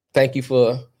 thank you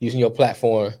for using your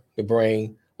platform to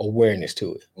bring awareness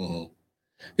to it. Mm-hmm.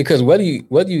 Because whether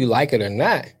you like it or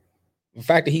not, the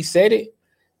fact that he said it,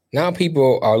 now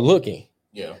people are looking.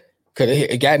 Yeah. Because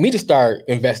it got me to start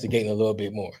investigating a little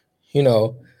bit more. You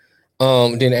know,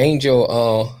 then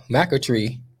Angel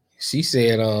McAtree, she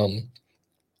said,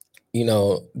 you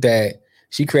know, that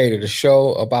she created a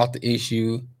show about the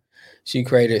issue. She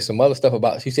created some other stuff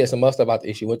she said some other stuff about the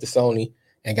issue, went to Sony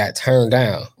and got turned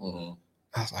down. Mm-hmm.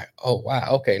 I was like, oh, wow.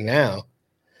 Okay, now.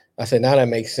 I said, now that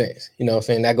makes sense. You know what I'm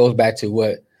saying? That goes back to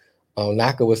what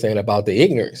Naka was saying about the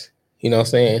ignorance. You know what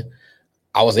I'm saying?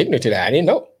 I was ignorant to that. I didn't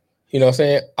know. You know what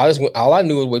I'm saying? All I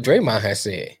knew was what Draymond had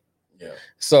said. Yeah.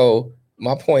 So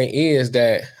my point is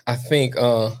that I think,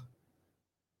 what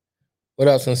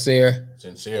up, Sincere?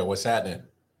 Sincere, what's happening?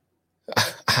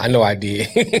 I know I did.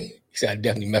 He said I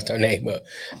definitely messed her name up.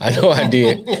 I know I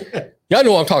did. Y'all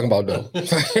know what I'm talking about, though.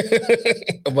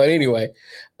 But anyway,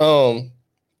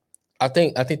 I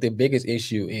think the biggest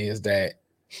issue is that,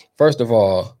 first of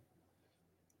all,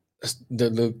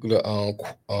 the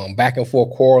back and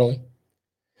forth quarreling.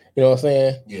 You know what I'm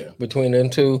saying? Yeah. Between them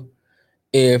two,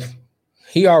 if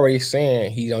he already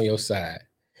saying he's on your side,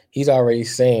 he's already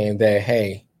saying that,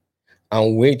 hey,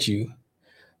 I'm with you.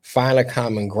 Find a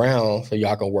common ground so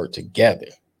y'all can work together.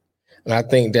 And I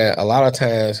think that a lot of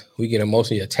times we get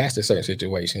emotionally attached to certain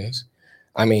situations.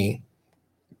 I mean,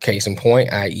 case in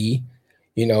point, i.e.,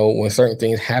 you know, when certain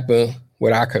things happen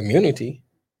with our community,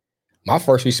 my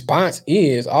first response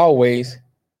is always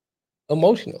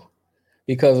emotional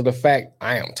because of the fact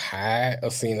I am tired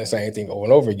of seeing the same thing over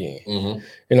and over again. Mm-hmm.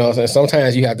 You know what I'm saying?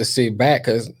 Sometimes you have to sit back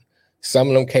because some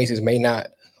of them cases may not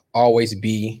always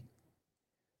be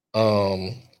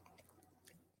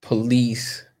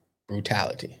police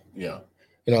brutality. Yeah.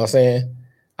 You know what I'm saying?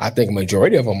 I think a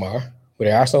majority of them are, but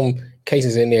there are some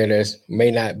cases in there that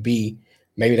may not be,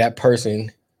 maybe that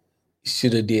person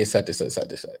should have did such and such, such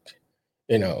and such,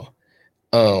 you know.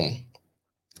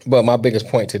 But my biggest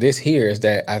point to this here is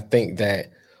that I think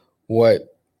that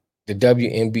what the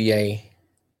WNBA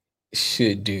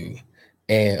should do,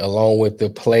 and along with the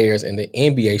players and the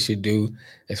NBA should do,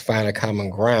 is find a common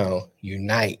ground,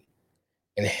 unite,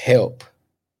 and help.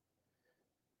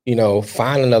 You know,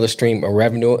 find another stream of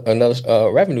revenue,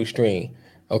 another revenue stream.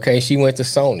 Okay, she went to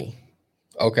Sony.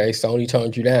 Okay, Sony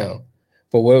turned you down.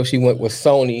 But what if she went with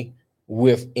Sony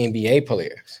with NBA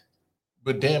players?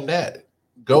 But damn that.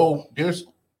 There's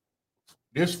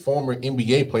former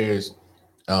NBA players,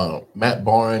 Matt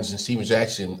Barnes and Steven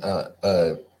Jackson,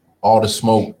 All the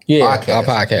Smoke podcast. Our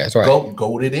podcast, right.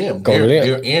 Go to them.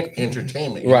 They're in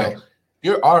entertainment. Right. Know?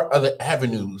 There are other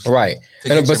avenues. Right.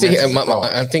 But see,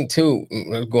 I think too,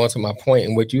 going to my point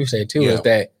and what you say too, is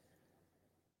that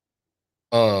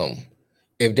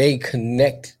if they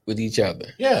connect with each other,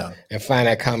 and find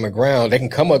that common ground, they can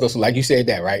come up with, like you said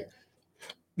that, right?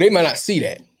 They might not see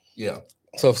that. Yeah.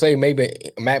 So say maybe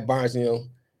Matt Barnes, you know,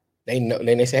 they know,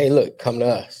 then they say, hey, look, come to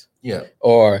us. Yeah.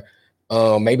 Or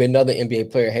maybe another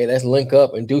NBA player, hey, let's link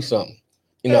up and do something.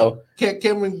 You know,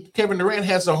 Kevin Durant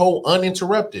has a whole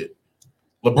uninterrupted.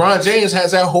 LeBron James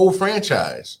has that whole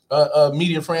franchise,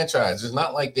 media franchise. It's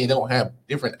not like they don't have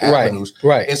different avenues,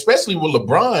 right? Especially with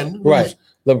LeBron, right?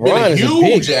 LeBron is a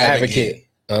huge advocate.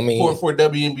 I mean, for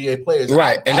WNBA players,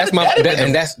 right? And that's my point.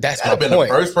 The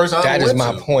first person that is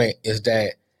my point. Is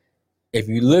that if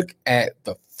you look at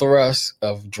the thrust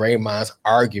of Draymond's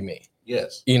argument,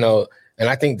 yes, you know, and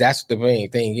I think that's the main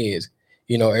thing is,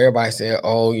 you know, everybody said,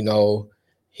 oh, you know,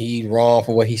 He's wrong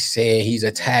for what he said. He's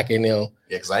attacking them.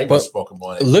 Yeah, because I even spoke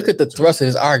about it. Look at the thrust of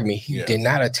his argument. He did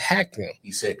not attack them.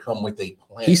 He said, come with a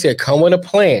plan. He said, come with a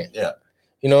plan. Yeah.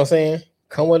 You know what I'm saying?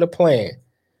 Come with a plan.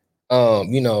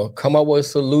 Come up with a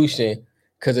solution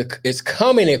because it's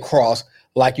coming across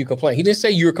like you complain. He didn't say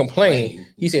you're complaining.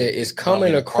 He said it's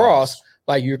coming across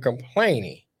like you're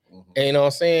complaining. Mm-hmm. And you know what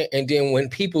I'm saying? And then when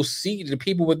people see, the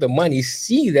people with the money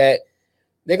see that,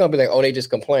 they're gonna be like, oh, they just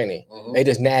complaining. Mm-hmm. They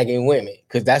just nagging women.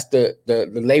 Because that's the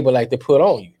label like they put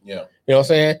on you. Yeah. You know what I'm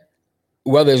saying?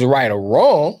 Whether it's right or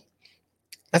wrong,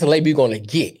 that's a label you're gonna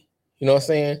get. You know what I'm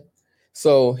saying?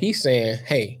 So he's saying,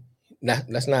 hey,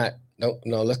 let's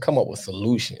come up with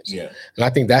solutions. Yeah. And I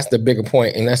think that's the bigger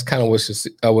point. And that's kind of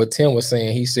what Tim was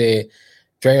saying. He said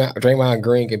Draymond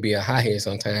Green can be a hothead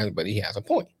sometimes, but he has a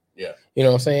point. Yeah. You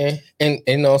know what I'm saying? And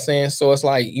you know what I'm saying? So it's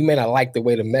like you may not like the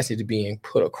way the message is being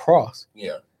put across.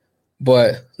 Yeah.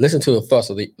 But listen to the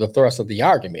thrust of the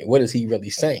argument. What is he really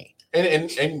saying? And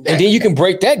then you can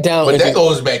break that down. But that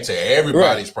goes back to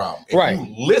everybody's problem. If right.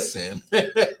 you listen.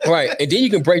 Right. And then you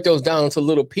can break those down into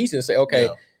little pieces and say, okay,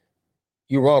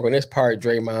 you're wrong on this part,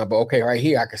 Draymond, but okay, right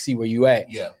here, I can see where you at.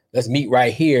 Yeah. Let's meet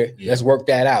right here. Yeah. Let's work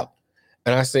that out.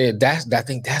 And I said, I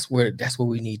think that's what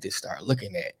we need to start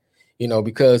looking at.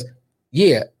 Because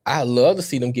I love to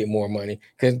see them get more money.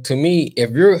 Because to me,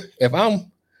 if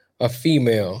I'm a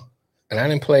female and I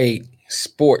didn't play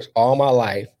sports all my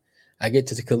life, I get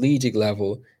to the collegiate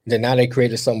level, then now they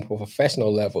created something for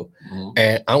professional level. Mm-hmm.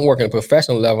 And I'm working a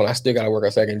professional level and I still got to work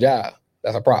a second job.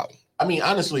 That's a problem. I mean,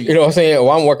 honestly, you know what I'm saying?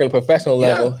 Well, I'm working a professional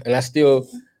level and I'm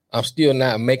still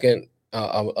not making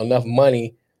enough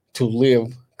money to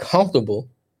live comfortable.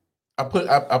 I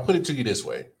put it to you this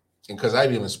way, because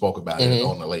I've even spoke about it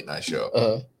on the late night show.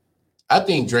 Uh-huh. I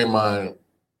think Draymond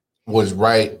was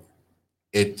right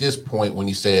at this point when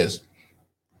he says,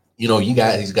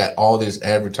 he's got all this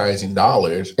advertising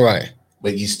dollars, right?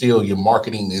 But your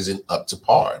marketing isn't up to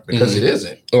par, because it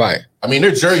isn't, right? I mean,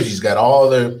 their jerseys got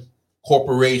all the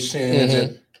corporations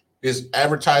and there's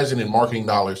advertising and marketing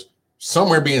dollars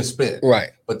somewhere being spent, right?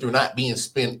 But they're not being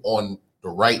spent on the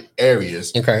right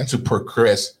areas to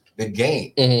progress the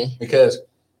game, because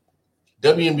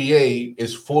WNBA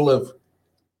is full of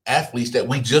athletes that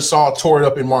we just saw tore it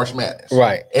up in March Madness,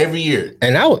 right? Every year,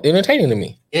 and that was entertaining to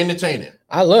me.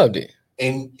 I loved it,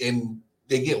 and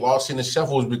they get lost in the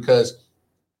shuffles because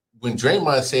when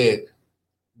Draymond said,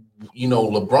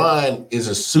 LeBron is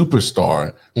a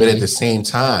superstar, but at the same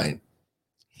time,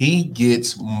 he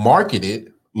gets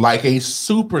marketed like a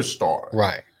superstar.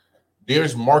 Right.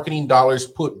 There's marketing dollars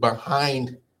put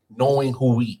behind knowing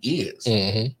who he is.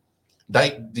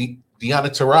 Like Diana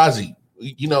Taurasi,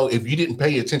 if you didn't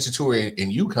pay attention to her in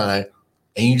UConn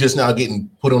and you just now getting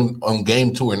put on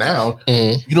game tour now,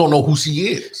 you don't know who she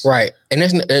is. Right. And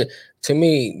that's to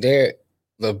me, they're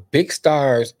the big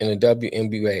stars in the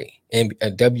WNBA.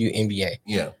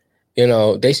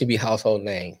 Yeah. They should be household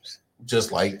names.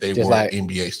 Just like they were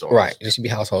NBA stars. Right. They should be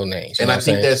household names. And I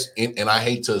think and I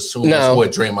hate to assume that's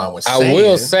what Draymond was saying. I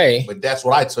will say, but that's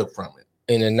what I took from it.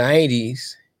 In the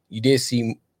 90s, you did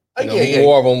see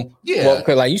more of them. Yeah.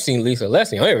 Because you seen Lisa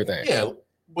Leslie on everything. Yeah.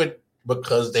 But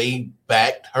because they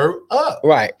backed her up.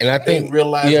 Right. And I think they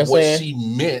realized what she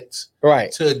meant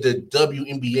to the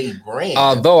WNBA brand.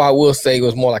 Although I will say it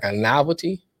was more like a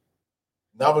novelty.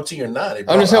 Novelty or not,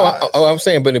 I'm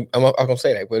saying, but I'm gonna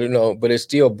say that, but it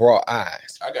still brought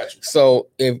eyes. I got you. So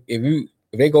if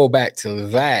they go back to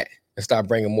that and start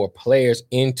bringing more players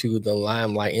into the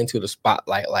limelight, into the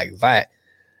spotlight like that,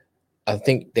 I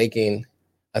think they can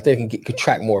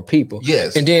attract more people.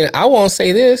 Yes. And then I won't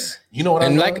say this. You know what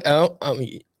I'm like?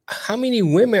 How many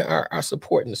women are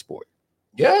supporting the sport?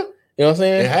 Yeah. You know what I'm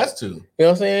saying? It has to. You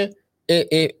know what I'm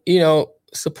saying?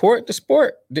 Support the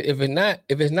sport. If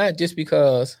it's not just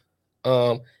because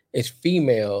it's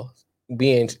female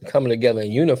coming together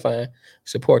and unifying,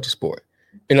 support the sport.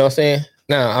 You know what I'm saying?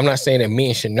 Now, I'm not saying that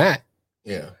men should not.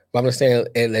 Yeah. But I'm just saying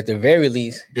at the very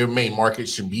least, their main market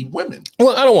should be women.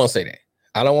 Well, I don't want to say that.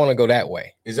 I don't want to go that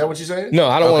way. Is that what you're saying? No,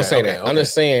 I don't want to say that. Okay. I'm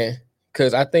just saying,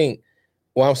 because I think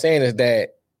what I'm saying is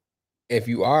that if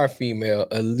you are a female,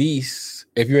 at least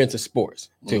if you're into sports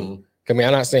too. I mean,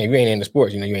 I'm not saying if you ain't into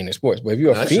sports, you ain't into sports. But if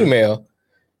you're a female,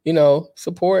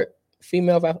 support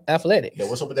female athletics. Yeah,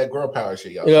 what's up with that girl power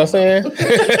shit, y'all? You know what I'm saying?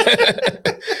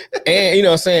 And you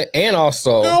know what I'm saying? And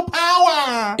also girl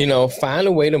power. Find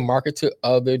a way to market to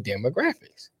other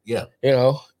demographics. Yeah.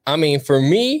 I mean, for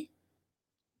me,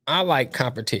 I like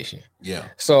competition. Yeah.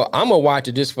 So I'm gonna watch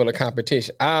it just for the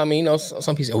competition. I mean,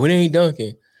 some people say, "Well, it ain't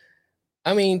dunking."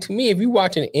 I mean, to me, if you're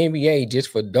watching the NBA just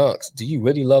for dunks, do you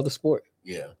really love the sport?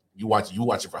 Yeah. You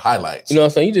watch it for highlights. You know what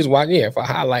I'm saying? You just watch for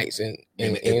highlights and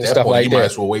at stuff like you that. might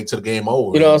as well wait till the game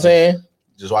over. You know what I'm saying?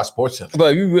 Just watch SportsCenter.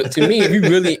 But to me, if you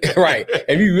really right,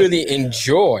 if you really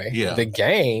enjoy the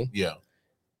game, you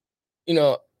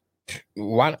know,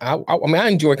 why? I mean, I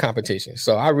enjoy competition,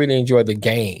 so I really enjoy the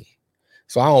game.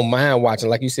 So I don't mind watching,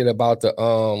 like you said about the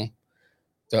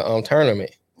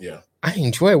tournament. Yeah, I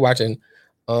enjoy watching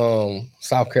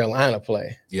South Carolina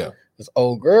play. Yeah, this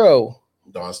old girl,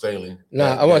 Dawn Staley.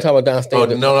 Nah, I want to talk about Dawn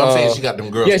Staley. Oh no, I'm saying she got them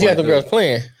girls. Yeah, she got them girls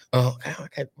playing. Oh,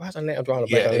 God, why's her name? I'm drawing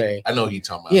back her name. I know who you're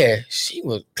talking about. Yeah, she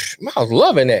was. I was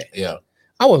loving that. Yeah,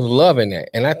 I was loving that,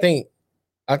 and I think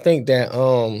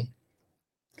that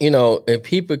you know, if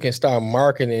people can start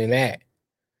marketing that,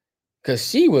 because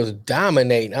she was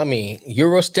dominating. I mean,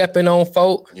 Euro stepping on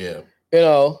folk. Yeah, you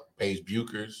know, Paige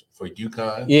Buchers for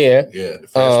UConn. Yeah,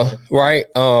 the right.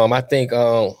 I think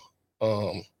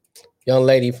young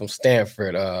lady from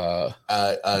Stanford,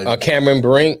 Cameron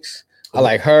Brinks. I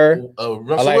like her.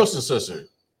 Russell Wilson's sister.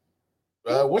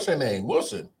 What's her name?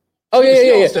 Wilson. Oh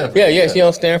yeah. She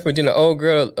on Stanford. Then the old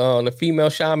girl, the female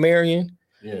Shaw Marion.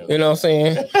 Yeah, you know what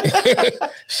I'm saying?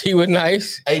 She was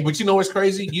nice. Hey, but you know what's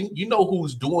crazy? You know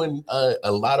who's doing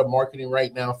a lot of marketing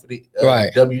right now for the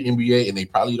WNBA, and they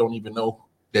probably don't even know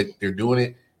that they're doing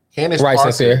it. Candace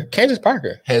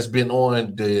Parker has been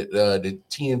on the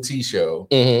TNT show,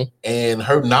 and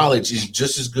her knowledge is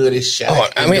just as good as Shaq. Oh,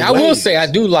 I mean, I will say I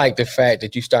do like the fact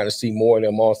that you starting to see more of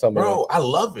them on some. Bro, I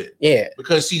love it. Yeah,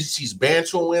 because she's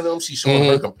bantering with them. She's showing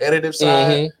her competitive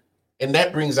side. And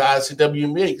that brings eyes to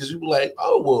WNBA because you be like,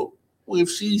 oh, well, if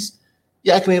she's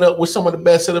yakking it up with some of the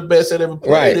best that ever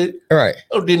played it,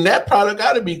 oh, then that product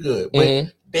got to be good.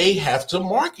 But they have to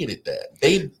market it that.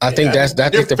 I think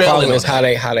the problem is how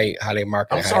they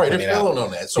market. I'm sorry, they're failing on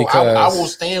that. So I will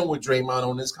stand with Draymond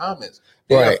on his comments.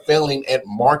 They are failing at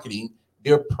marketing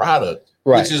their product,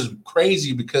 which is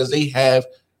crazy because they have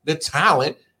the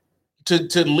talent to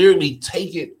literally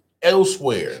take it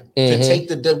elsewhere, to take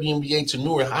the WNBA to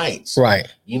newer heights. Right.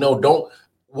 You know,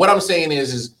 what I'm saying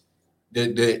is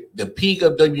the peak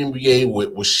of WNBA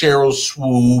with Cheryl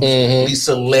Swoop,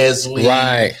 Lisa Leslie,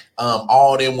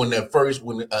 all them when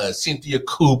Cynthia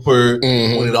Cooper,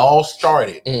 when it all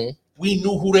started, we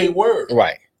knew who they were.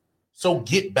 Right. So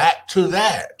get back to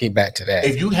that.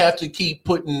 If you have to keep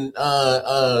putting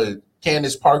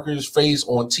Candace Parker's face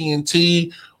on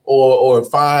TNT or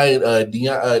find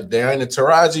Diana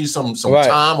Taurasi some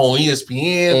time on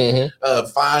ESPN.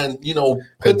 Find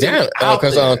because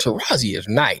Taurasi is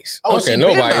nice. Okay,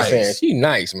 nobody's saying she's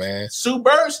nice, man. Sue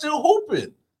Bird's still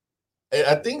hooping.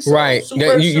 I think so. Right,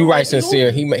 you right,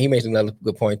 sincere. He makes another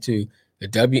good point too. The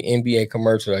WNBA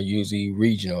commercials are usually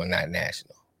regional and not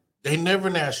national. They never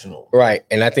national. Right,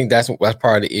 and I think that's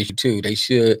part of the issue too. They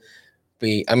should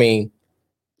be. I mean,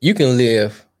 you can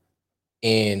live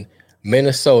in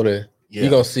Minnesota, you're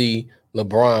gonna see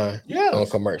LeBron on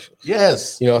commercials.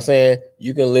 Yes. You know what I'm saying?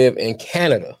 You can live in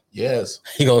Canada. Yes.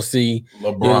 You're gonna see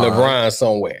LeBron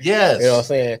somewhere. Yes. You know what I'm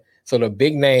saying? So the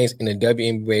big names in the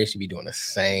WNBA should be doing the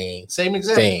same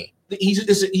exact thing.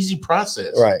 It's an easy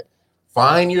process. Right.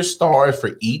 Find your stars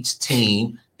for each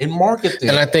team and market them.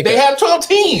 And I think they have 12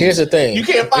 teams. Here's the thing. You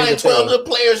can't find 12 good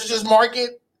players to just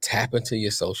market. Tap into your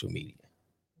social media.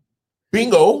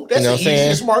 Bingo. That's the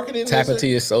easiest marketing. Tap into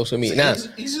your social media. Now,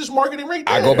 easiest marketing right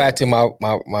there. I go back to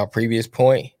my previous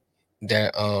point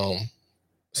that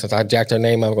since I jacked her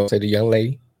name, I'm gonna say the young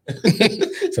lady.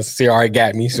 Since she already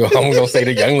got me, so I'm gonna say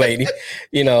the young lady.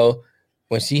 You know,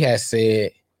 when she has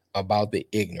said about the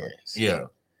ignorance. Yeah.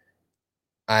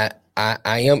 I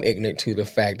am ignorant to the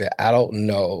fact that I don't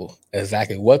know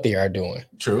exactly what they are doing.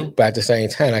 True. But at the same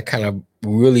time, I kind of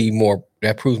really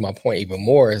that proves my point even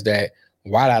more is that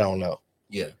why I don't know.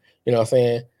 Yeah. You know what I'm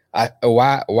saying?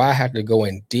 Why I have to go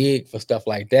and dig for stuff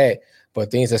like that, but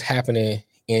things that's happening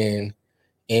in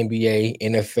NBA,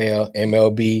 NFL,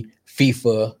 MLB,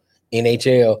 FIFA,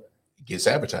 NHL gets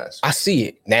advertised. I see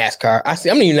it. NASCAR. I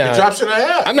see. I'm even now. It drops in the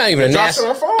app. I'm not even a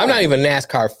NASCAR. I'm not even a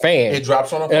NASCAR fan. It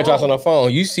drops on the phone. It drops on the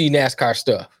phone. You see NASCAR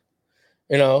stuff,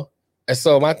 you know. And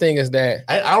so my thing is that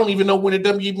I don't even know when the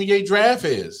WNBA draft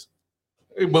is.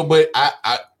 But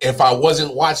I if I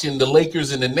wasn't watching the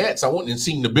Lakers and the Nets, I wouldn't have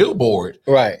seen the billboard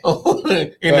in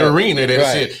the arena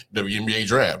that said WNBA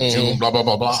draft, June, blah blah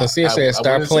blah blah. So said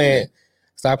start playing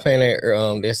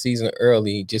that season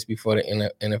early, just before the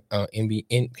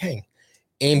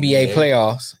NBA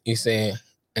playoffs. You saying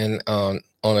and on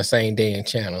the same day and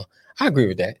channel. I agree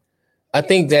with that. I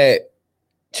think that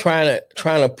trying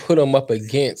to put them up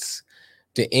against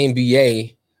the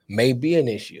NBA may be an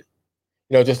issue.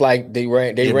 You know, just like they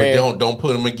ran. But don't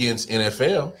put them against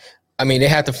NFL. I mean, they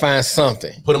have to find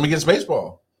something. Put them against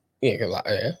baseball.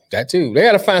 Yeah, that too. They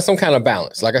got to find some kind of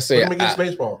balance. Like I Put said, them against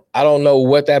baseball. I don't know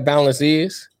what that balance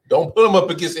is. Don't put them up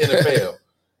against the NFL.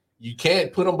 You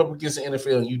can't put them up against the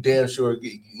NFL, and you damn sure,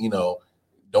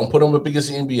 don't put them up against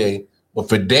the NBA. But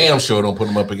for damn sure, don't put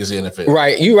them up against the NFL.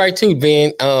 Right, you right too,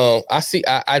 Ben.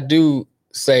 I do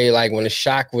say like when the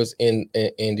Shock was in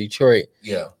Detroit,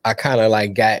 Yeah, I kind of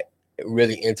like got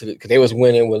really into it because they was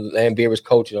winning with Lambeer was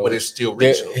coaching. but it's still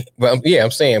regional. But yeah,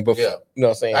 I'm saying, but Yeah, you know what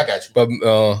I'm saying. I got you.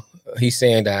 But he's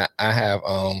saying that I have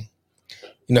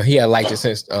he had liked it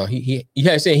since he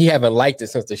had said he haven't liked it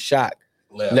since the Shock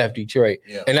left Detroit.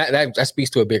 Yeah, And that speaks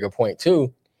to a bigger point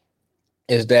too.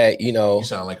 Is that you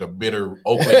sound like a bitter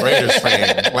Oakland Raiders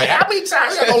fan? Like, how many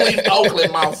times I gonna leave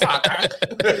Oakland,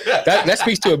 motherfucker? that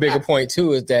speaks to a bigger point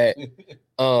too. Is that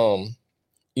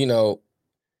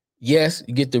yes,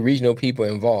 you get the regional people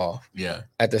involved. Yeah,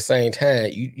 At the same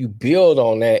time, you build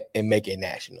on that and make it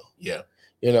national. yeah.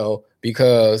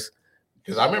 Because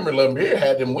I remember Lambeer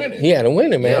had them winning. he had them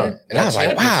winning, man. Yeah. And I was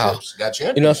like, wow. Got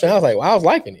championships. You know what I'm saying? I was like, wow, I was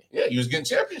liking it. Yeah, you was getting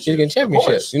championships. He was getting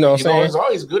championships. You know what I'm saying? It's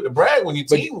always good to brag when your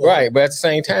But, team won. right, but at the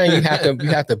same time, you have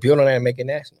to build on that and make it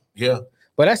national. Yeah.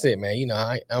 But that's it, man.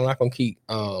 I'm not gonna keep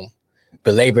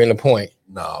belaboring the point.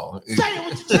 No. Say it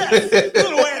with your chest,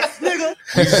 little ass nigga.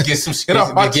 We just get some shit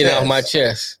off my chest. Get off my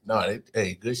chest. No,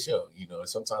 hey, good show.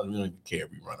 Sometimes we don't even care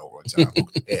if we run over time.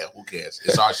 Who cares?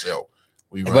 It's our show.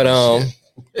 We run But shit.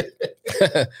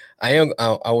 I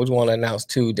always want to announce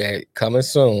too that coming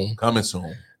soon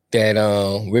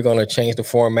that we're gonna change the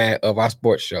format of our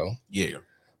sports show. Yeah.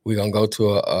 We're gonna go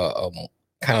to a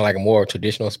kind of like a more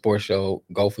traditional sports show,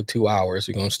 go for 2 hours.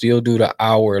 We're gonna still do the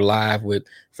hour live with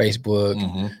Facebook,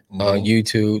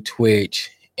 YouTube,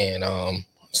 Twitch, and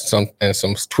some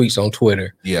tweets on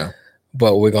Twitter. Yeah.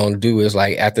 But what we're gonna do is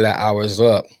like after that hour is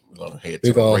up, We're gonna head we're to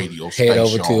the gonna radio head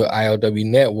over station. to ILW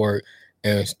Network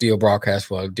and still broadcast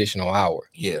for an additional hour.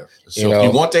 Yeah. So if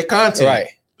you want that content, Right.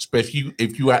 especially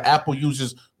if you are Apple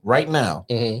users right now,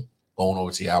 Mhm. going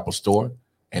over to the Apple Store.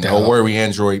 And Down. don't worry,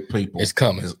 Android people. It's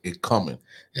coming. It's coming.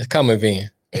 It's coming,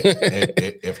 Vin.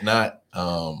 If not,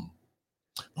 I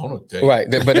don't know. Right.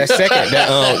 But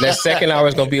that second hour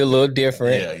is gonna be a little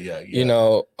different. Yeah.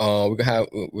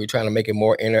 We're trying to make it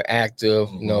more interactive.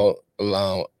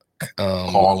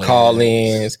 Call-ins.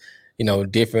 Call-ins.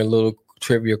 Different little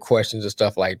trivia questions and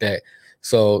stuff like that.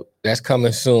 So that's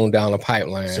coming soon down the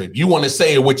pipeline. So if you want to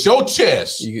say it with your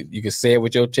chest, you can say it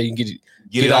with your chest. You can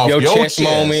get it off your chest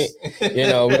moment. We're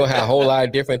gonna have a whole lot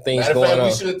of different things Matter of going fact, on.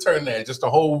 we should have turned that just a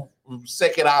whole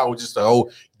second hour, just a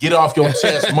whole get off your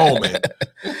chest moment.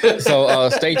 So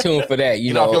stay tuned for that.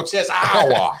 Get off your chest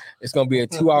hour. It's gonna be a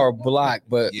 2-hour block,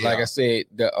 but like I said,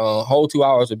 the whole 2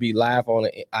 hours will be live on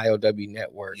the ILW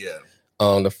network. Yeah.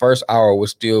 The first hour will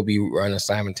still be running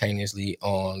simultaneously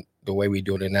on the way we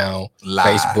do it now,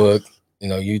 Live. Facebook,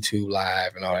 YouTube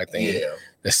live and all that thing. Yeah.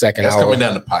 The second That's hour coming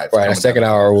down the pipe. right? The second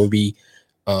hour will be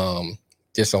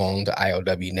just on the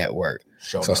ILW network.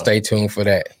 Show So up. stay tuned for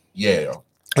that. Yeah.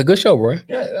 A good show, bro.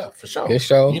 Yeah, for sure. Good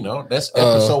show. That's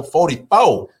episode 44.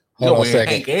 Hold on a We're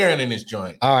second. Hank Aaron in this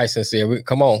joint. All right, Sincere.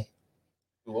 Come on.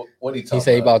 What he talking He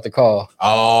said he about to call.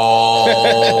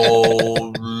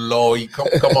 Oh Lord, come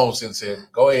on, Sincere.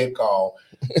 Go ahead, call.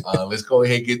 Let's go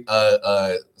ahead and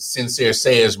get Sincere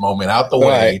Sayers moment out the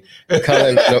way.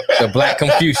 Calling the Black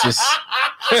Confucius.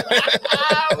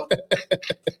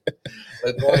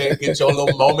 Let's go ahead and get your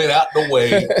little moment out the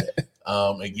way.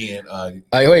 Again,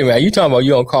 Like, wait a minute. You talking about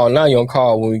you on call now? You on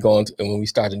call when we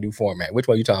start the new format? Which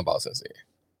one you talking about, Sincere?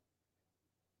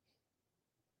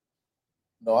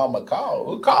 no, I'm a call.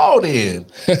 Who called in?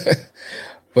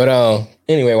 But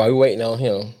anyway, while we waiting on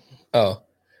him. Oh,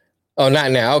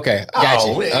 not now. Okay, got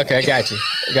you. Man. Okay,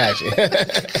 got you.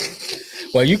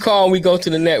 Well, you call and we go to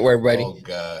the network, buddy. Oh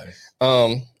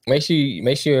gosh.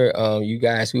 Make sure you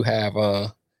guys who have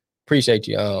appreciate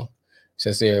you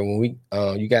Sincere, when we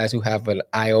you guys who have an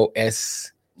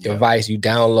iOS device, you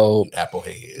download Apple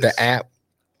Heads. the app.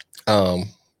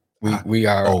 We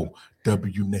are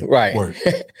W Network.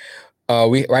 right.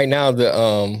 We right now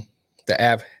the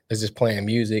app is just playing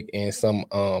music and some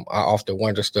off the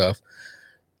wonder stuff.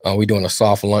 We're doing a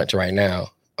soft launch right now.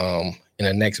 In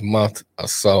the next month or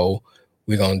so,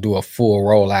 we're gonna do a full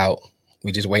rollout.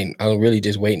 We just waiting. I'm really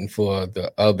just waiting for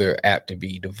the other app to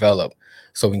be developed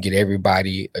so we can get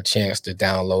everybody a chance to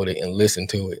download it and listen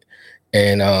to it.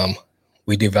 And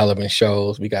we developing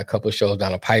shows. We got a couple of shows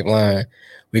down the pipeline.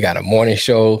 We got a morning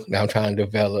show that I'm trying to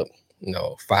develop,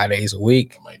 5 days a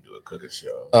week. I might do a cooking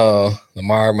show.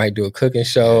 Lamar might do a cooking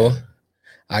show.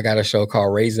 I got a show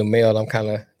called Raising Mail I'm kind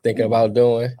of thinking about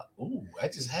doing. Ooh, I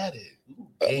just had it. Ooh,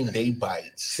 Game Day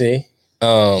Bites. See?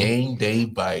 Game Day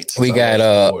Bites. We got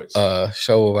Sports. a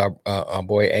show of our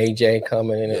boy AJ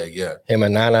coming in. Yeah. Him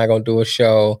and Nana gonna do a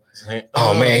show.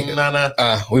 Oh man, Nana.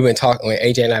 we've been talking. When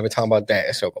AJ and I been talking about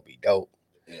that, show gonna be dope.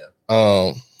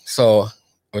 Yeah. So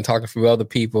we're talking to other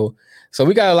people. So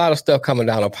we got a lot of stuff coming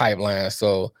down the pipeline.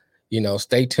 So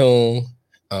stay tuned.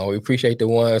 We appreciate the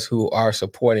ones who are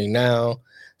supporting now.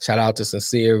 Shout out to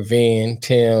Sincere, Vin,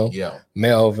 Tim,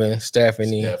 Melvin,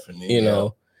 Stephanie.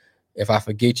 If I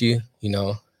forget you,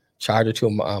 charge it to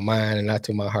my mind and not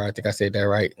to my heart. I think I said that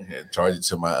right. Yeah, charge it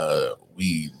to my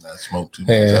weed. Not smoke too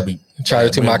much. Charge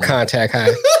it to my contact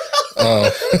high.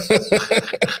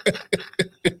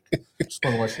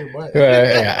 Smoking my shit, boy.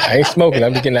 I ain't smoking.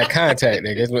 I'm just getting that contact.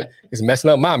 It's messing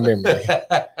up my memory.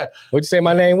 What'd you say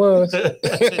my name was?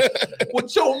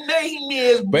 What your name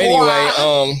is, boy? But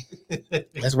anyway,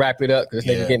 let's wrap it up because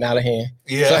this nigga getting out of hand.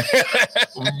 Yeah,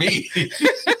 me.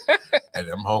 And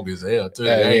I'm hungry as hell too.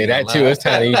 That too. It's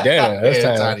time to eat dinner. It's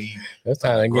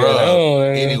time to get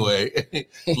on. Anyway,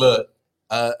 look.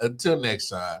 Until next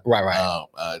time. Right.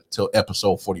 Till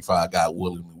episode 45, God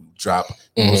willing, we drop.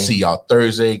 We'll see y'all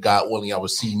Thursday. God willing, y'all will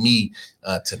see me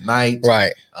tonight.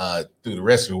 Right. Through the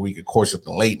rest of the week, of course, with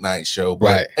the late night show.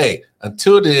 But hey,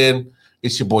 until then,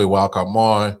 it's your boy Wildcard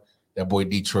Marn, that boy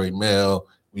Detroit Mel.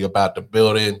 We about the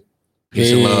building.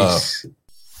 Peace and love.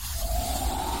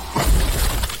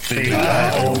 The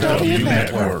IOW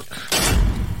Network.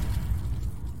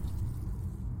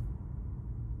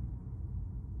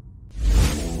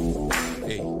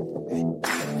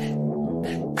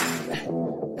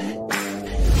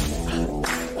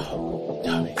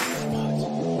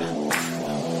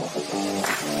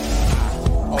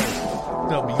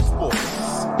 W